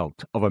strange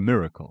result of a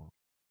miracle.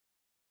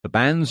 The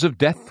bands of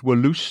death were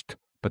loosed,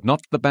 but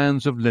not the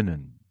bands of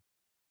linen.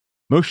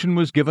 Motion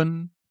was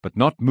given, but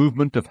not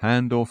movement of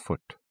hand or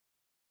foot.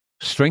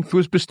 Strength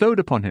was bestowed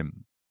upon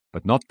him,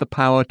 but not the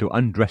power to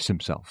undress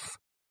himself.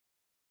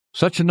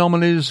 Such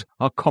anomalies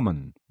are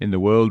common in the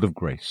world of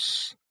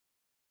grace.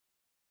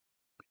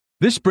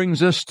 This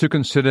brings us to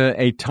consider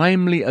a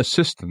timely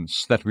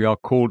assistance that we are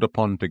called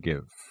upon to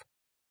give.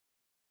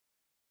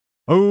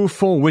 Oh,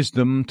 for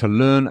wisdom to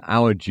learn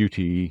our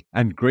duty,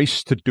 and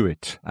grace to do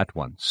it at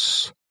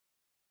once.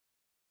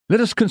 Let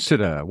us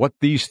consider what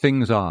these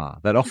things are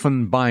that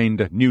often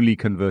bind newly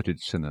converted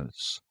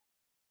sinners.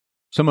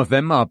 Some of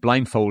them are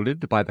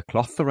blindfolded by the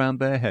cloth around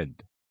their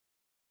head.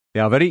 They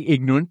are very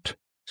ignorant,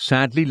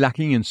 sadly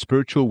lacking in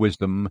spiritual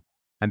wisdom,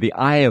 and the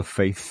eye of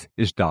faith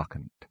is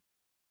darkened.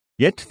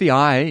 Yet the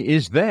eye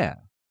is there,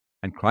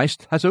 and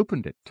Christ has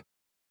opened it.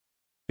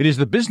 It is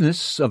the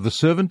business of the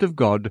servant of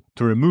God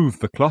to remove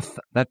the cloth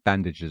that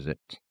bandages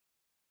it.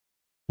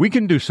 We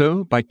can do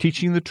so by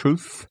teaching the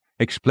truth,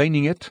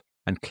 explaining it,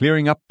 and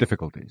clearing up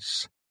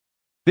difficulties.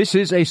 This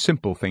is a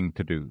simple thing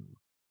to do,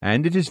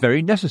 and it is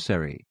very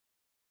necessary.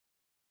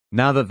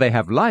 Now that they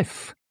have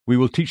life, we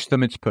will teach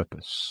them its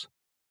purpose.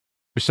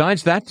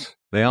 Besides that,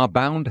 they are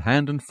bound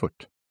hand and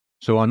foot,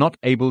 so are not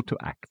able to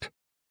act.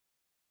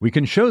 We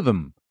can show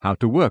them how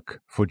to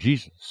work for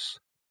Jesus.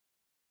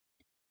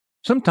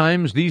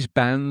 Sometimes these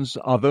bands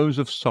are those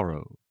of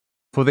sorrow,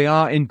 for they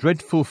are in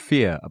dreadful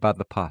fear about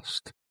the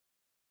past.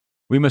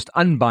 We must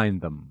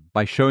unbind them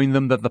by showing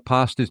them that the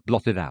past is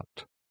blotted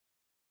out.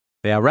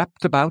 They are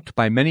wrapped about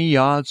by many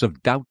yards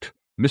of doubt,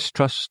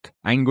 mistrust,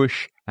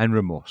 anguish, and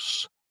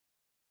remorse.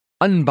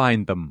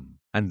 Unbind them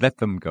and let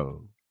them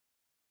go.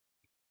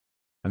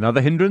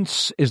 Another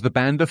hindrance is the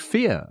band of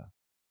fear.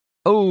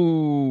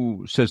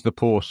 "Oh," says the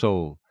poor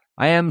soul,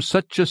 "I am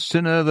such a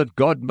sinner that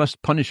God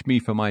must punish me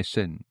for my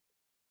sin."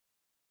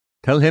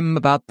 Tell him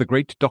about the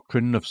great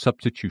doctrine of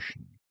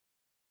substitution.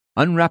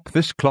 Unwrap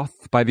this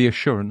cloth by the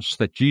assurance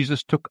that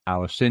Jesus took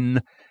our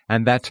sin,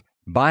 and that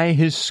by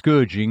his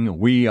scourging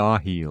we are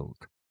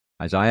healed.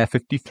 Isaiah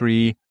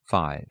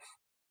 53:5.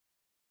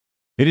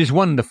 It is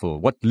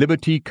wonderful what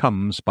liberty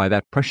comes by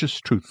that precious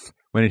truth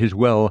when it is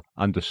well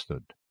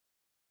understood.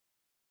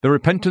 The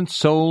repentant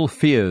soul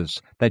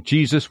fears that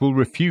Jesus will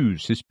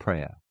refuse his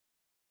prayer.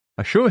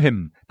 Assure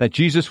him that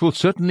Jesus will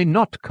certainly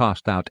not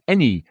cast out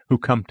any who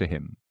come to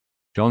him.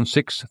 John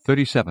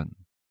 6:37.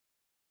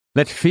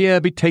 Let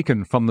fear be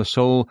taken from the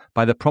soul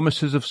by the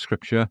promises of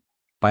Scripture,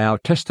 by our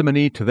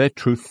testimony to their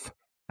truth,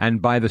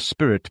 and by the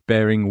Spirit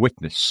bearing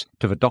witness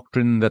to the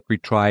doctrine that we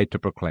try to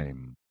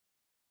proclaim.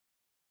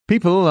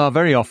 People are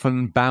very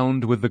often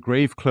bound with the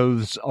grave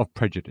clothes of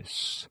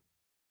prejudice.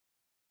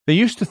 They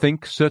used to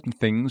think certain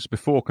things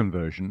before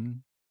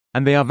conversion,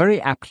 and they are very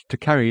apt to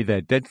carry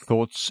their dead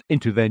thoughts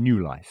into their new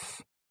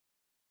life.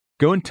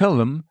 Go and tell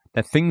them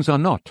that things are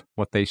not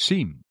what they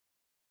seem.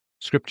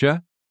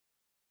 Scripture: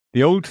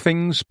 "The old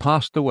things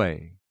passed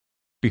away.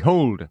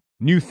 Behold,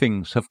 new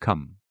things have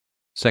come."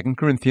 2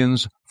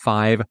 Corinthians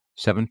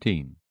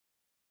 5:17.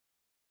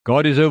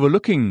 God is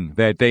overlooking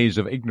their days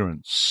of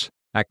ignorance.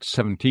 Acts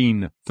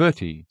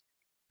 17:30.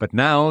 But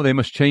now they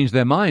must change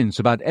their minds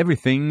about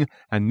everything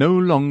and no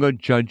longer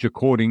judge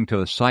according to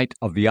the sight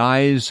of the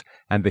eyes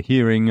and the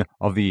hearing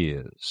of the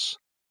ears.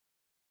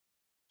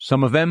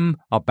 Some of them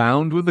are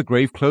bound with the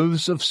grave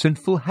clothes of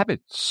sinful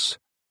habits.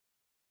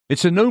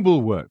 It's a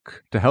noble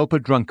work to help a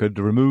drunkard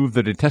remove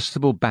the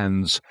detestable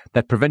bands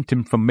that prevent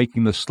him from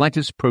making the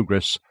slightest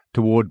progress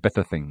toward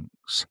better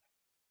things.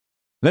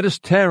 Let us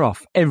tear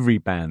off every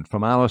band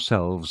from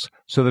ourselves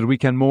so that we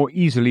can more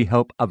easily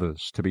help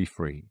others to be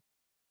free.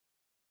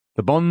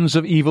 The bonds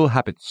of evil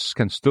habits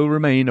can still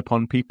remain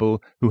upon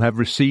people who have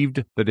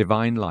received the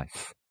divine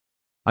life,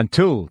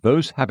 until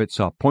those habits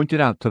are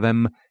pointed out to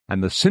them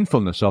and the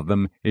sinfulness of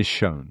them is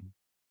shown.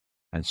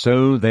 And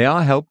so they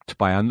are helped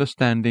by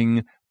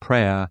understanding,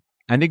 prayer,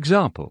 and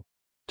example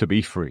to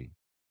be free.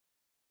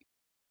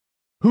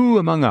 Who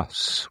among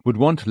us would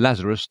want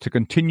Lazarus to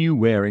continue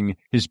wearing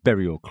his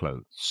burial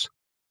clothes?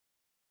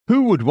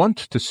 Who would want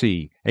to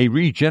see a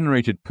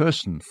regenerated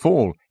person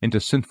fall into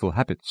sinful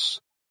habits?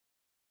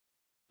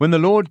 When the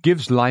Lord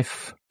gives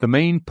life, the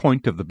main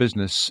point of the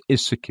business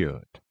is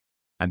secured,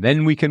 and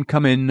then we can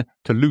come in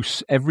to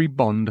loose every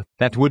bond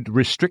that would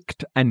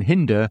restrict and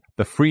hinder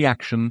the free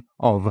action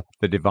of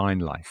the divine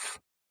life.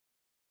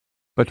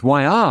 But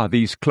why are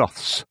these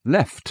cloths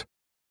left?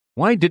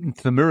 Why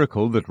didn't the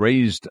miracle that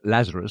raised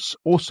Lazarus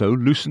also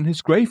loosen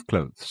his grave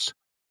clothes?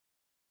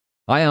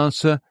 I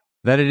answer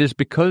that it is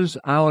because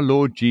our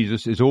Lord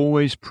Jesus is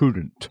always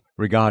prudent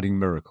regarding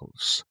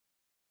miracles.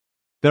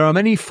 There are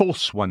many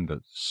false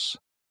wonders,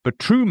 but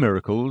true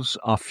miracles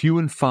are few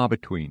and far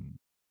between.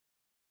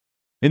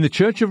 In the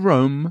Church of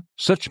Rome,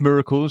 such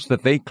miracles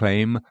that they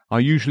claim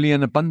are usually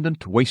an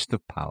abundant waste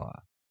of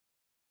power.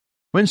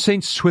 When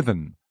St.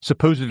 Swithin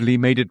supposedly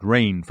made it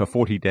rain for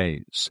 40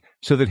 days,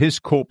 so that his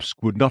corpse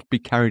would not be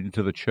carried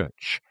into the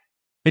church,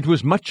 it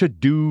was much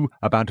ado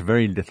about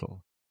very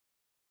little.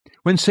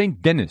 When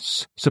St.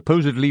 Denis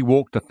supposedly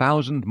walked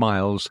 1,000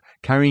 miles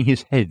carrying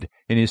his head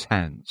in his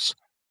hands,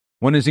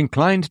 one is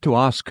inclined to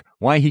ask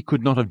why he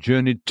could not have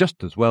journeyed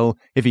just as well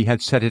if he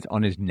had set it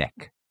on his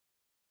neck.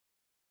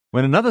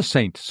 When another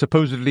saint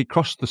supposedly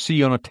crossed the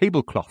sea on a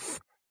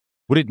tablecloth,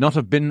 would it not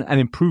have been an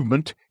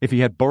improvement if he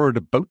had borrowed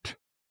a boat?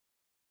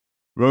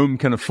 Rome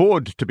can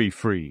afford to be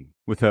free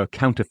with her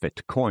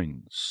counterfeit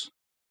coins.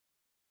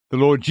 The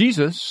Lord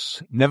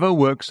Jesus never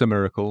works a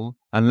miracle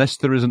unless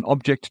there is an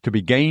object to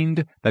be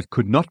gained that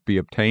could not be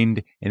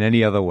obtained in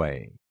any other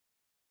way.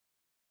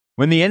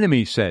 When the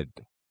enemy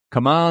said,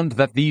 "Command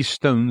that these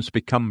stones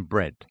become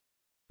bread,"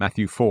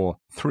 Matthew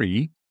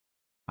 4:3,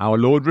 our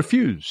Lord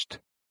refused,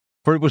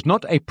 for it was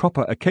not a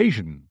proper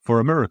occasion for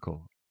a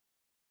miracle.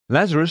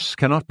 Lazarus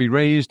cannot be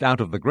raised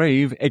out of the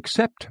grave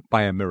except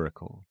by a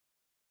miracle.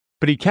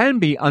 But he can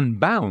be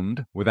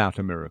unbound without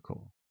a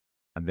miracle,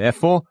 and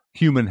therefore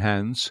human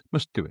hands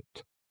must do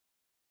it.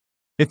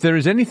 If there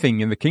is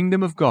anything in the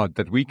kingdom of God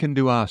that we can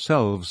do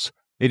ourselves,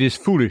 it is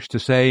foolish to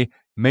say,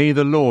 "May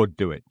the Lord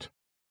do it,"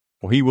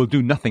 for he will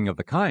do nothing of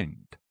the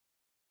kind.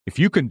 If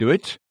you can do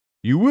it,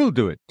 you will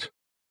do it.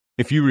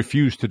 If you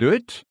refuse to do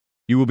it,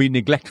 you will be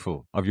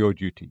neglectful of your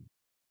duty.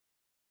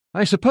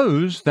 I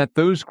suppose that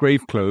those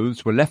grave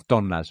clothes were left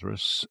on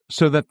Lazarus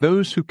so that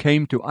those who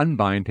came to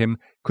unbind him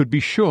could be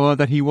sure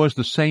that he was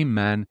the same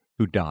man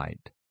who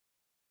died.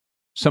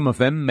 Some of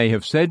them may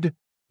have said,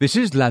 "This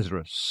is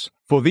Lazarus,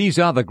 for these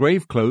are the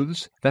grave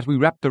clothes that we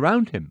wrapped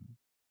around him.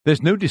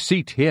 There's no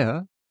deceit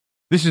here.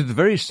 This is the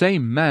very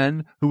same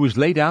man who was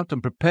laid out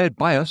and prepared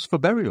by us for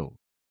burial."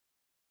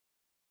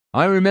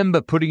 "I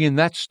remember putting in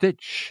that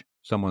stitch,"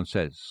 someone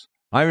says.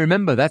 "I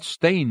remember that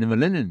stain in the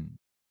linen,"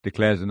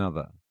 declares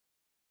another.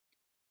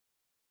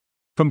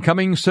 From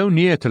coming so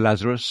near to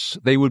Lazarus,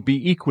 they would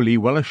be equally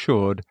well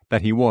assured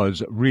that he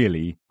was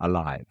really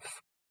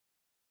alive.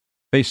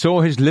 They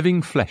saw his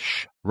living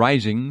flesh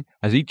rising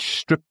as each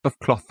strip of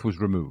cloth was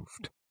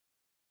removed.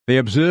 They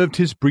observed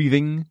his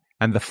breathing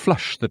and the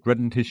flush that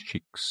reddened his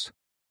cheeks.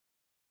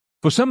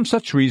 For some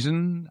such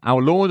reason,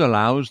 our Lord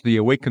allows the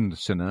awakened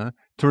sinner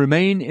to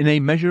remain in a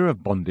measure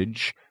of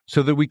bondage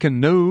so that we can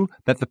know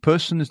that the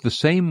person is the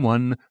same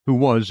one who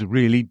was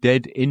really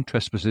dead in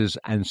trespasses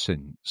and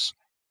sins.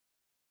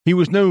 He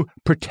was no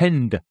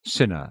pretend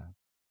sinner,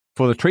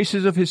 for the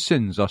traces of his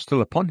sins are still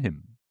upon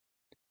him.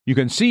 You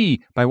can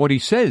see by what he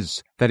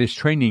says that his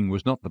training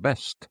was not the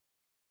best.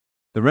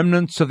 The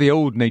remnants of the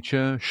old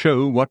nature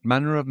show what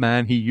manner of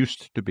man he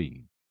used to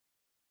be.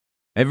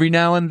 Every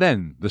now and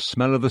then the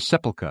smell of the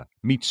sepulchre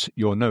meets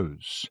your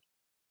nose.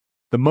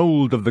 The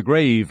mould of the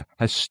grave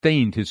has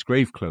stained his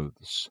grave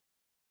clothes.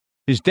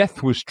 His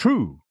death was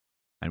true,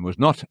 and was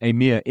not a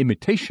mere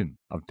imitation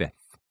of death.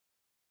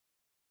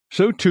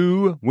 So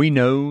too we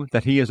know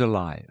that he is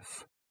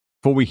alive,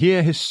 for we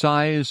hear his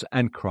sighs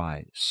and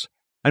cries,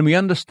 and we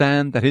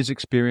understand that his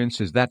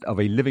experience is that of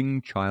a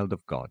living child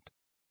of God.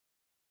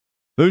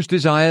 Those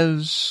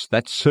desires,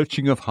 that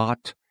searching of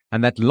heart,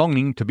 and that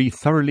longing to be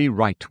thoroughly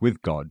right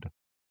with God,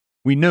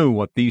 we know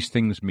what these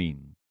things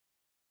mean.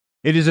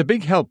 It is a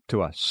big help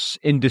to us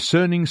in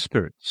discerning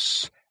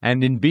spirits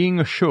and in being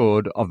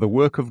assured of the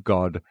work of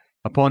God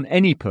upon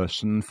any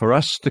person for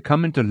us to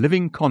come into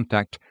living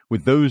contact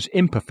with those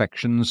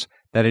imperfections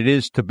that it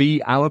is to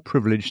be our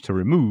privilege to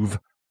remove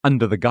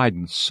under the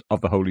guidance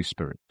of the Holy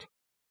Spirit.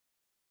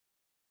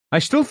 I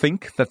still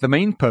think that the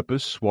main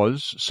purpose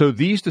was so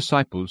these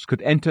disciples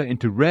could enter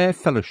into rare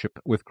fellowship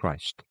with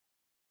Christ.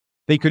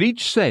 They could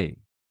each say,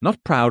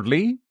 not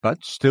proudly,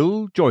 but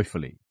still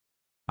joyfully,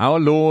 "Our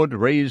Lord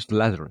raised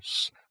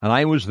Lazarus, and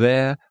I was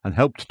there and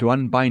helped to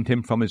unbind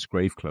him from his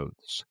grave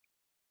clothes."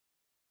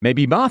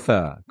 Maybe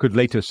Martha could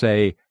later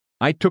say,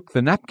 "I took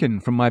the napkin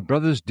from my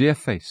brother's dear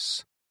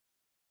face."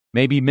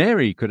 Maybe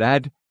Mary could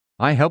add,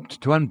 "I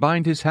helped to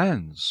unbind his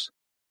hands."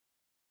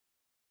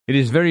 It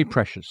is very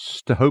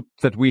precious to hope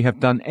that we have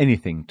done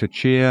anything to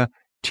cheer,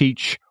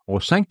 teach,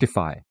 or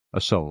sanctify a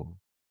soul.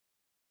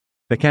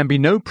 There can be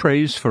no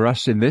praise for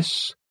us in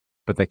this,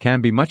 but there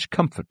can be much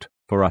comfort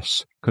for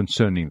us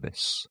concerning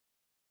this.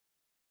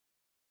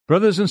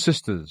 Brothers and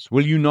sisters,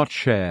 will you not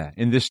share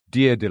in this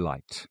dear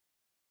delight?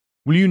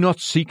 Will you not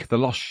seek the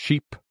lost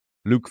sheep?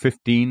 Luke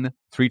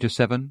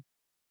 15:3-7.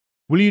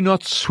 Will you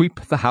not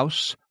sweep the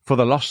house for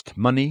the lost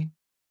money?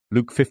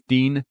 Luke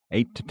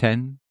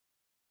 15:8-10.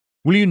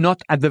 Will you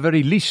not at the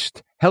very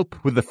least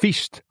help with the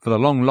feast for the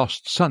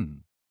long-lost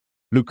son?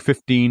 Luke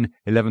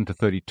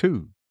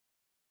 15:11-32.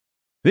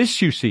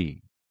 This, you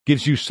see,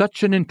 gives you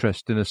such an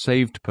interest in a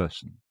saved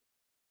person.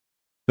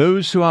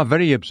 Those who are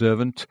very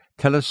observant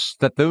tell us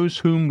that those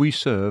whom we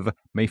serve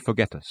may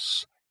forget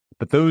us,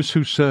 but those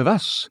who serve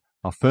us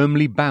are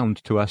firmly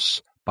bound to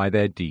us by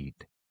their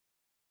deed.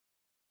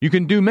 You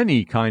can do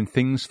many kind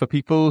things for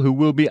people who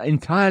will be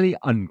entirely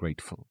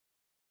ungrateful,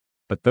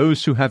 but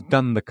those who have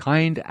done the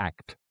kind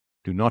act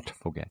do not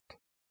forget.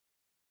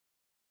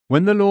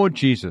 When the Lord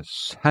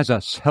Jesus has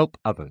us help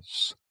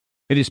others,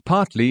 it is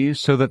partly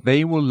so that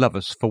they will love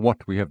us for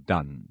what we have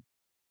done,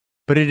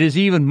 but it is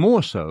even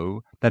more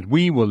so that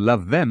we will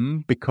love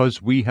them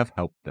because we have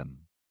helped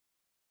them.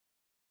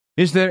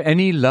 Is there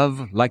any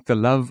love like the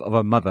love of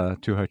a mother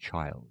to her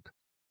child?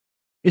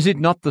 Is it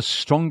not the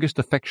strongest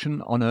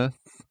affection on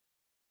earth?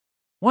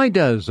 Why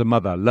does a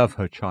mother love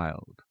her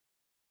child?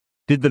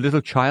 Did the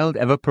little child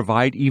ever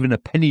provide even a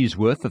penny's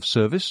worth of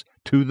service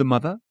to the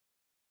mother?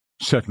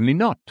 Certainly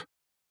not.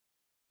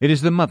 It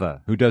is the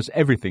mother who does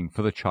everything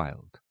for the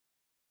child.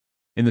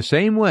 In the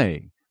same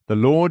way, the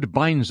Lord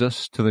binds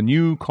us to the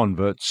new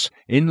converts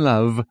in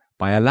love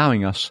by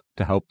allowing us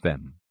to help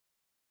them.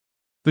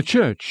 The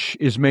church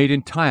is made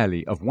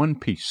entirely of one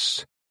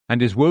piece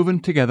and is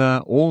woven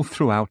together all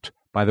throughout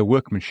by the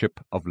workmanship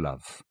of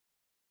love.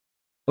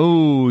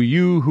 O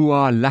you who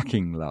are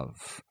lacking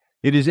love,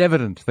 it is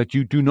evident that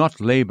you do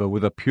not labor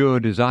with a pure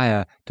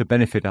desire to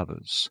benefit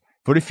others,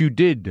 for if you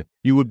did,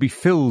 you would be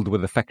filled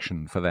with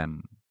affection for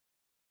them.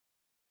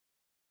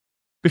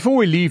 Before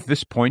we leave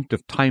this point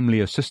of timely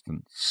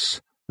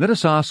assistance, let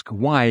us ask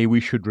why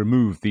we should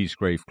remove these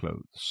grave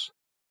clothes.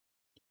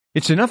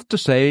 It's enough to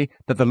say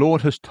that the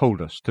Lord has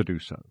told us to do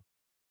so.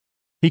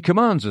 He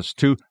commands us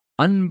to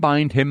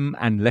unbind him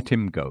and let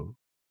him go.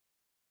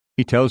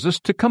 He tells us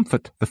to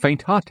comfort the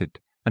faint-hearted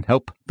and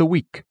help the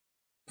weak.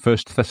 1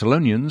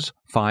 Thessalonians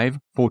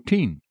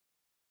 5:14.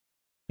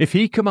 If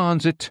he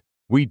commands it,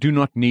 we do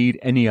not need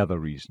any other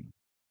reason.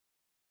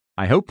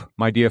 I hope,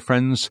 my dear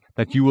friends,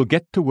 that you will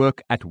get to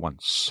work at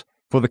once,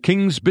 for the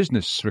king's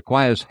business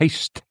requires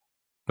haste.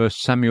 1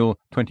 Samuel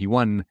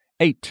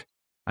 21:8,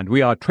 and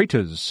we are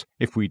traitors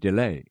if we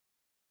delay.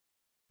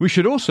 We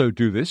should also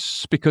do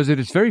this because it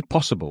is very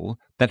possible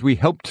that we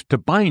helped to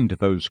bind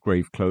those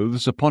grave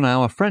clothes upon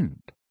our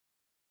friend.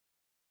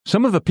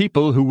 Some of the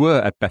people who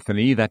were at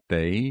Bethany that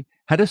day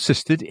had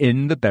assisted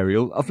in the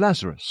burial of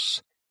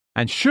Lazarus,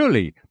 and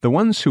surely the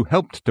ones who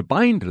helped to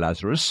bind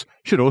Lazarus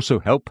should also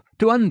help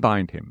to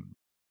unbind him.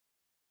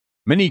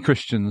 Many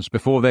Christians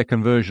before their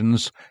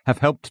conversions have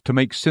helped to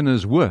make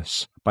sinners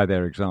worse by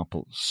their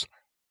examples,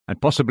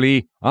 and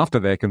possibly after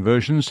their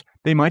conversions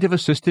they might have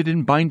assisted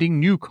in binding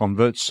new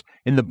converts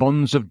in the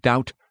bonds of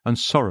doubt and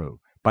sorrow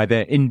by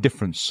their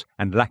indifference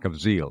and lack of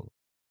zeal.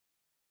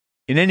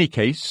 In any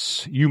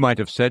case, you might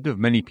have said of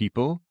many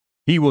people,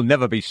 "He will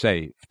never be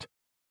saved."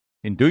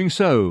 In doing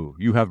so,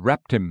 you have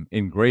wrapped him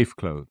in grave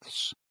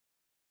clothes.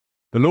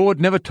 The Lord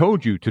never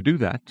told you to do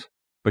that,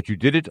 but you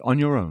did it on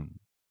your own.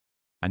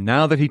 And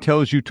now that he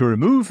tells you to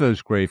remove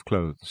those grave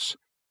clothes,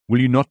 will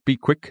you not be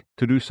quick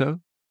to do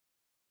so?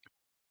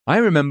 I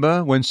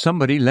remember when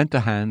somebody lent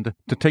a hand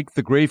to take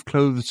the grave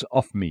clothes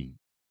off me,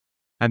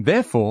 and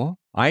therefore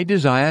I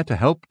desire to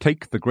help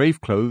take the grave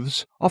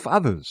clothes off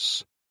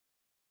others.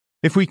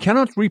 If we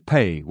cannot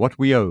repay what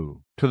we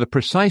owe to the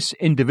precise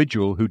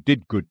individual who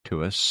did good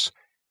to us,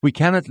 we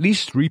can at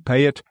least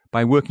repay it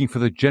by working for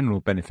the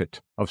general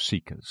benefit of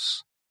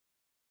seekers.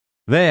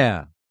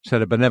 "There,"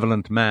 said a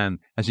benevolent man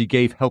as he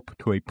gave help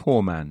to a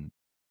poor man,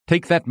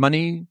 "take that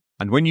money,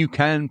 and when you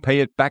can pay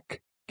it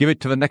back, give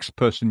it to the next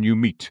person you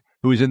meet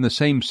who is in the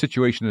same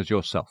situation as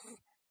yourself,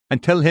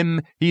 and tell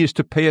him he is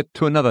to pay it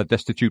to another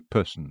destitute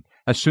person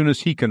as soon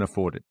as he can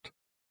afford it.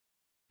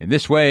 In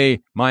this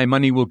way my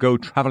money will go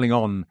travelling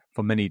on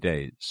for many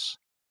days."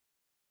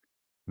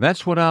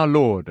 That's what our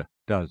Lord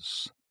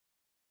does.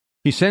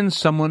 He sends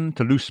someone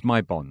to loose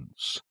my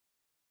bonds.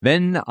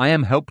 Then I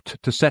am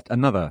helped to set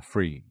another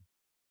free.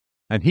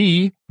 And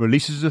he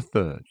releases a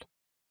third,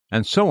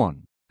 and so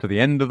on to the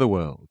end of the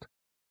world.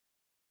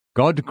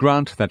 God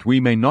grant that we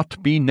may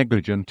not be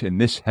negligent in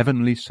this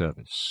heavenly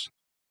service.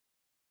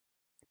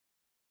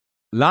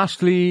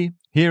 Lastly,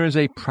 here is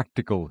a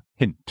practical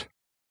hint.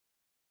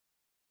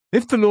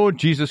 If the Lord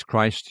Jesus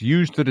Christ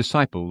used the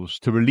disciples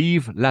to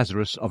relieve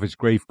Lazarus of his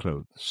grave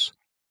clothes,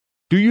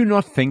 do you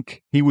not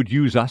think he would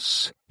use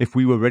us if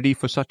we were ready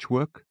for such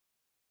work?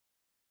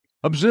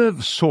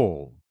 Observe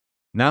Saul,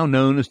 now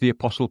known as the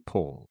Apostle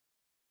Paul.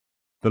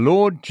 The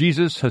Lord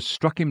Jesus has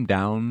struck him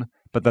down,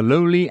 but the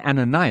lowly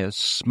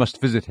Ananias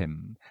must visit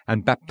him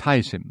and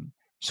baptize him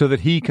so that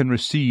he can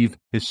receive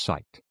his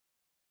sight.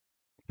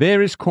 There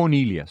is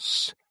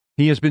Cornelius.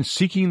 He has been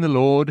seeking the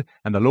Lord,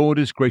 and the Lord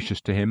is gracious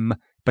to him,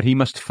 but he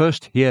must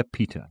first hear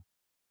Peter.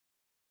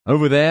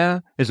 Over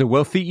there is a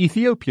wealthy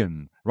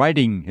Ethiopian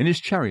riding in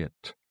his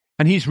chariot,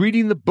 and he's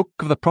reading the book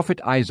of the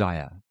prophet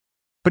Isaiah,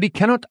 but he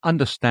cannot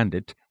understand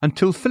it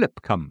until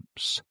Philip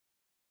comes.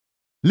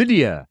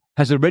 Lydia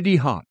has a ready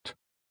heart,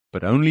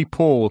 but only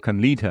Paul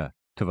can lead her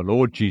to the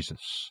Lord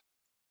Jesus.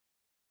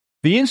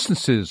 The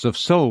instances of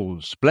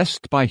souls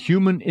blessed by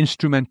human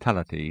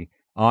instrumentality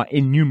are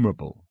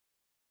innumerable,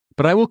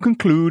 but I will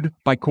conclude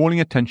by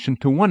calling attention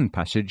to one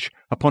passage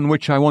upon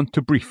which I want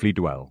to briefly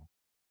dwell.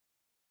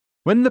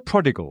 When the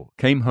prodigal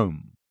came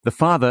home, the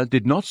father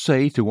did not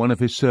say to one of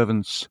his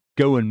servants,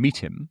 "Go and meet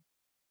him."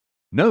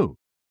 No,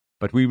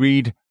 but we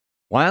read,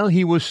 "While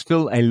he was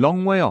still a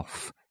long way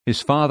off,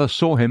 his father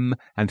saw him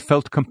and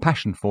felt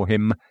compassion for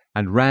him,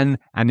 and ran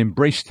and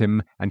embraced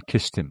him and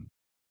kissed him."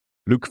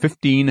 Luke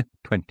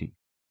 15:20.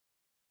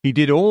 He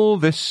did all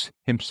this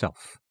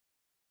himself.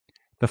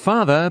 The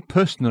father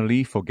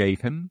personally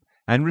forgave him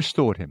and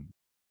restored him.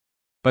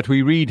 But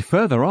we read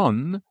further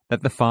on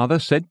that the father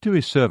said to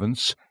his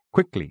servants,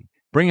 "Quickly,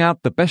 bring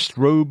out the best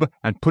robe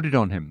and put it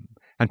on him,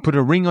 and put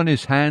a ring on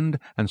his hand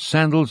and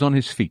sandals on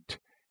his feet,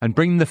 and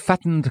bring the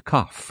fattened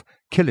calf,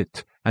 kill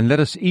it, and let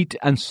us eat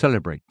and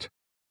celebrate."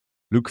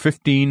 Luke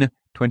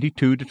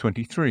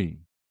 15:22-23.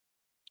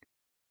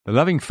 The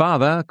loving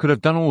father could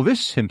have done all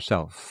this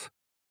himself,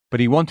 but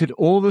he wanted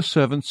all the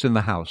servants in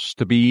the house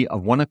to be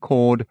of one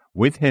accord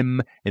with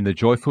him in the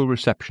joyful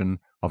reception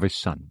of his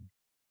Son.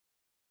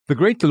 The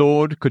great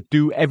Lord could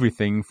do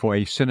everything for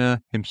a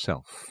sinner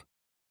himself,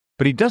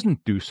 but he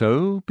doesn't do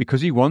so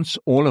because he wants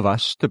all of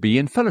us to be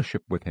in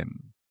fellowship with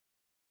him.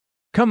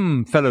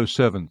 Come, fellow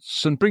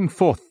servants, and bring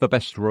forth the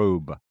best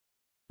robe.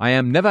 I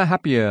am never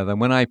happier than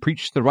when I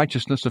preach the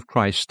righteousness of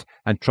Christ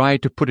and try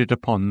to put it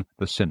upon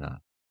the sinner.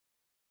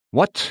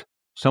 What?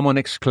 Someone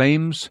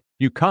exclaims,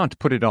 you can't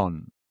put it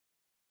on.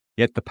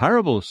 Yet the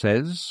parable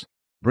says,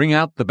 bring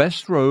out the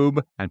best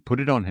robe and put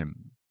it on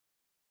him.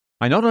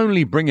 I not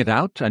only bring it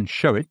out and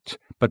show it,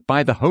 but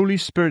by the Holy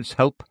Spirit's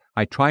help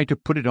I try to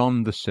put it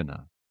on the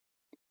sinner.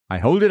 I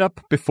hold it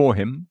up before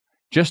him,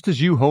 just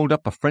as you hold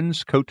up a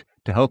friend's coat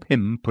to help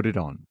him put it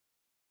on.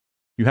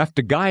 You have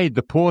to guide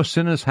the poor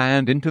sinner's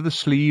hand into the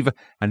sleeve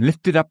and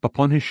lift it up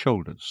upon his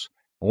shoulders,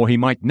 or he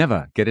might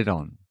never get it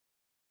on.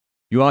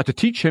 You are to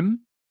teach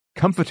him,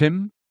 comfort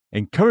him,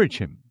 encourage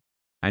him,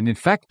 and in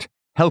fact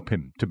help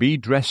him to be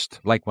dressed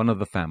like one of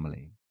the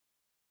family.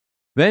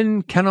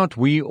 Then cannot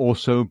we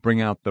also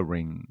bring out the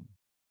ring?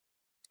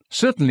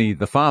 Certainly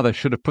the father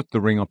should have put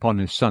the ring upon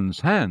his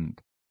son's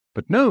hand,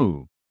 but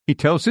no, he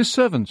tells his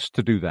servants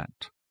to do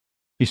that.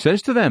 He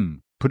says to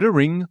them, put a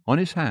ring on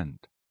his hand.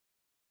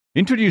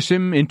 Introduce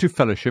him into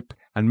fellowship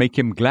and make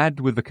him glad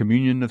with the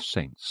communion of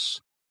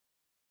saints.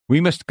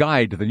 We must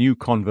guide the new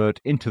convert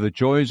into the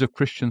joys of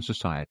Christian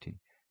society,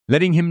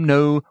 letting him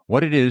know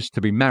what it is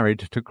to be married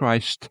to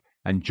Christ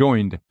and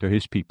joined to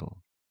his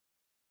people.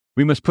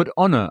 We must put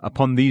honor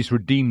upon these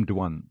redeemed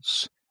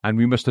ones, and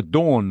we must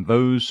adorn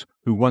those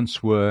who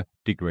once were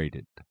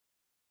degraded.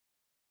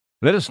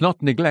 Let us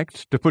not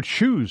neglect to put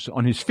shoes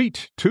on his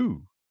feet,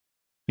 too.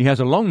 He has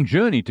a long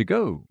journey to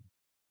go.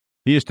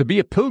 He is to be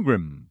a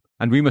pilgrim,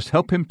 and we must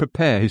help him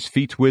prepare his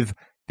feet with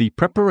the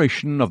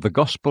preparation of the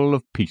gospel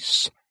of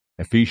peace,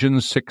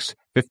 Ephesians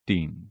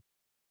 6:15.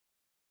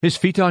 His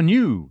feet are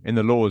new in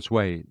the Lord's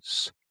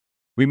ways.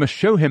 We must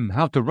show him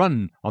how to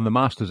run on the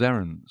Master's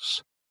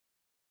errands.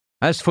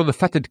 As for the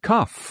fatted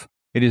calf,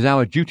 it is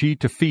our duty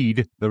to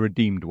feed the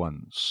redeemed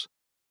ones.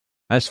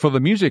 As for the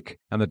music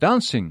and the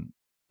dancing,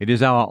 it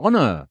is our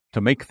honor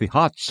to make the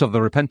hearts of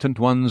the repentant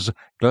ones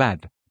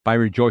glad by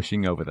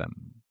rejoicing over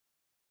them.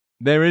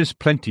 There is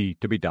plenty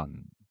to be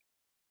done.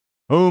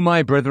 Oh,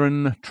 my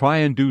brethren, try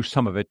and do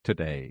some of it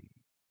today.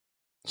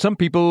 Some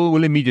people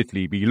will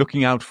immediately be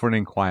looking out for an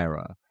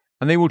inquirer,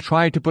 and they will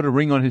try to put a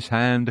ring on his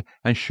hand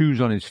and shoes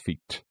on his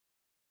feet.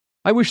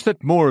 I wish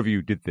that more of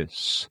you did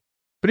this,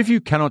 but if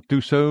you cannot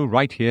do so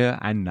right here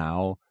and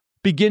now,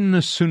 begin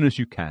as soon as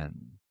you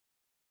can.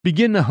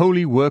 Begin a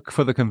holy work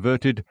for the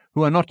converted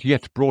who are not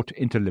yet brought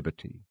into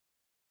liberty.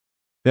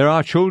 There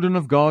are children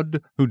of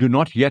God who do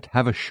not yet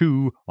have a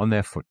shoe on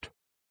their foot.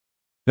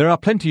 There are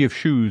plenty of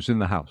shoes in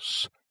the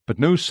house, but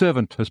no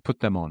servant has put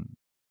them on.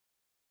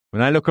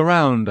 When I look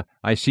around,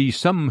 I see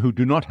some who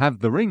do not have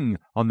the ring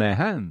on their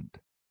hand.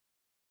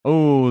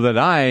 Oh, that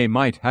I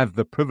might have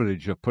the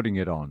privilege of putting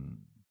it on.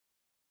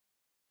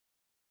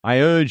 I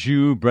urge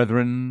you,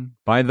 brethren,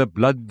 by the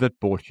blood that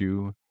bought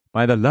you,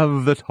 by the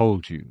love that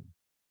holds you,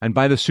 and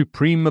by the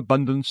supreme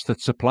abundance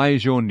that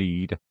supplies your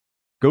need,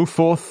 go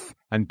forth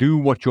and do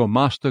what your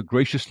Master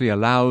graciously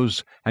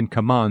allows and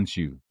commands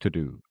you to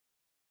do.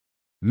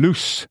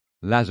 Loose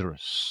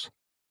Lazarus.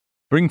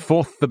 Bring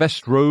forth the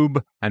best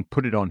robe and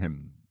put it on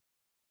him.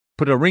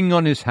 Put a ring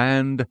on his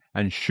hand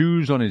and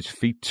shoes on his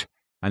feet,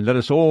 and let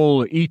us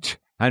all eat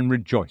and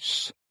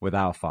rejoice with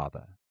our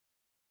Father.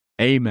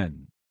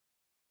 Amen.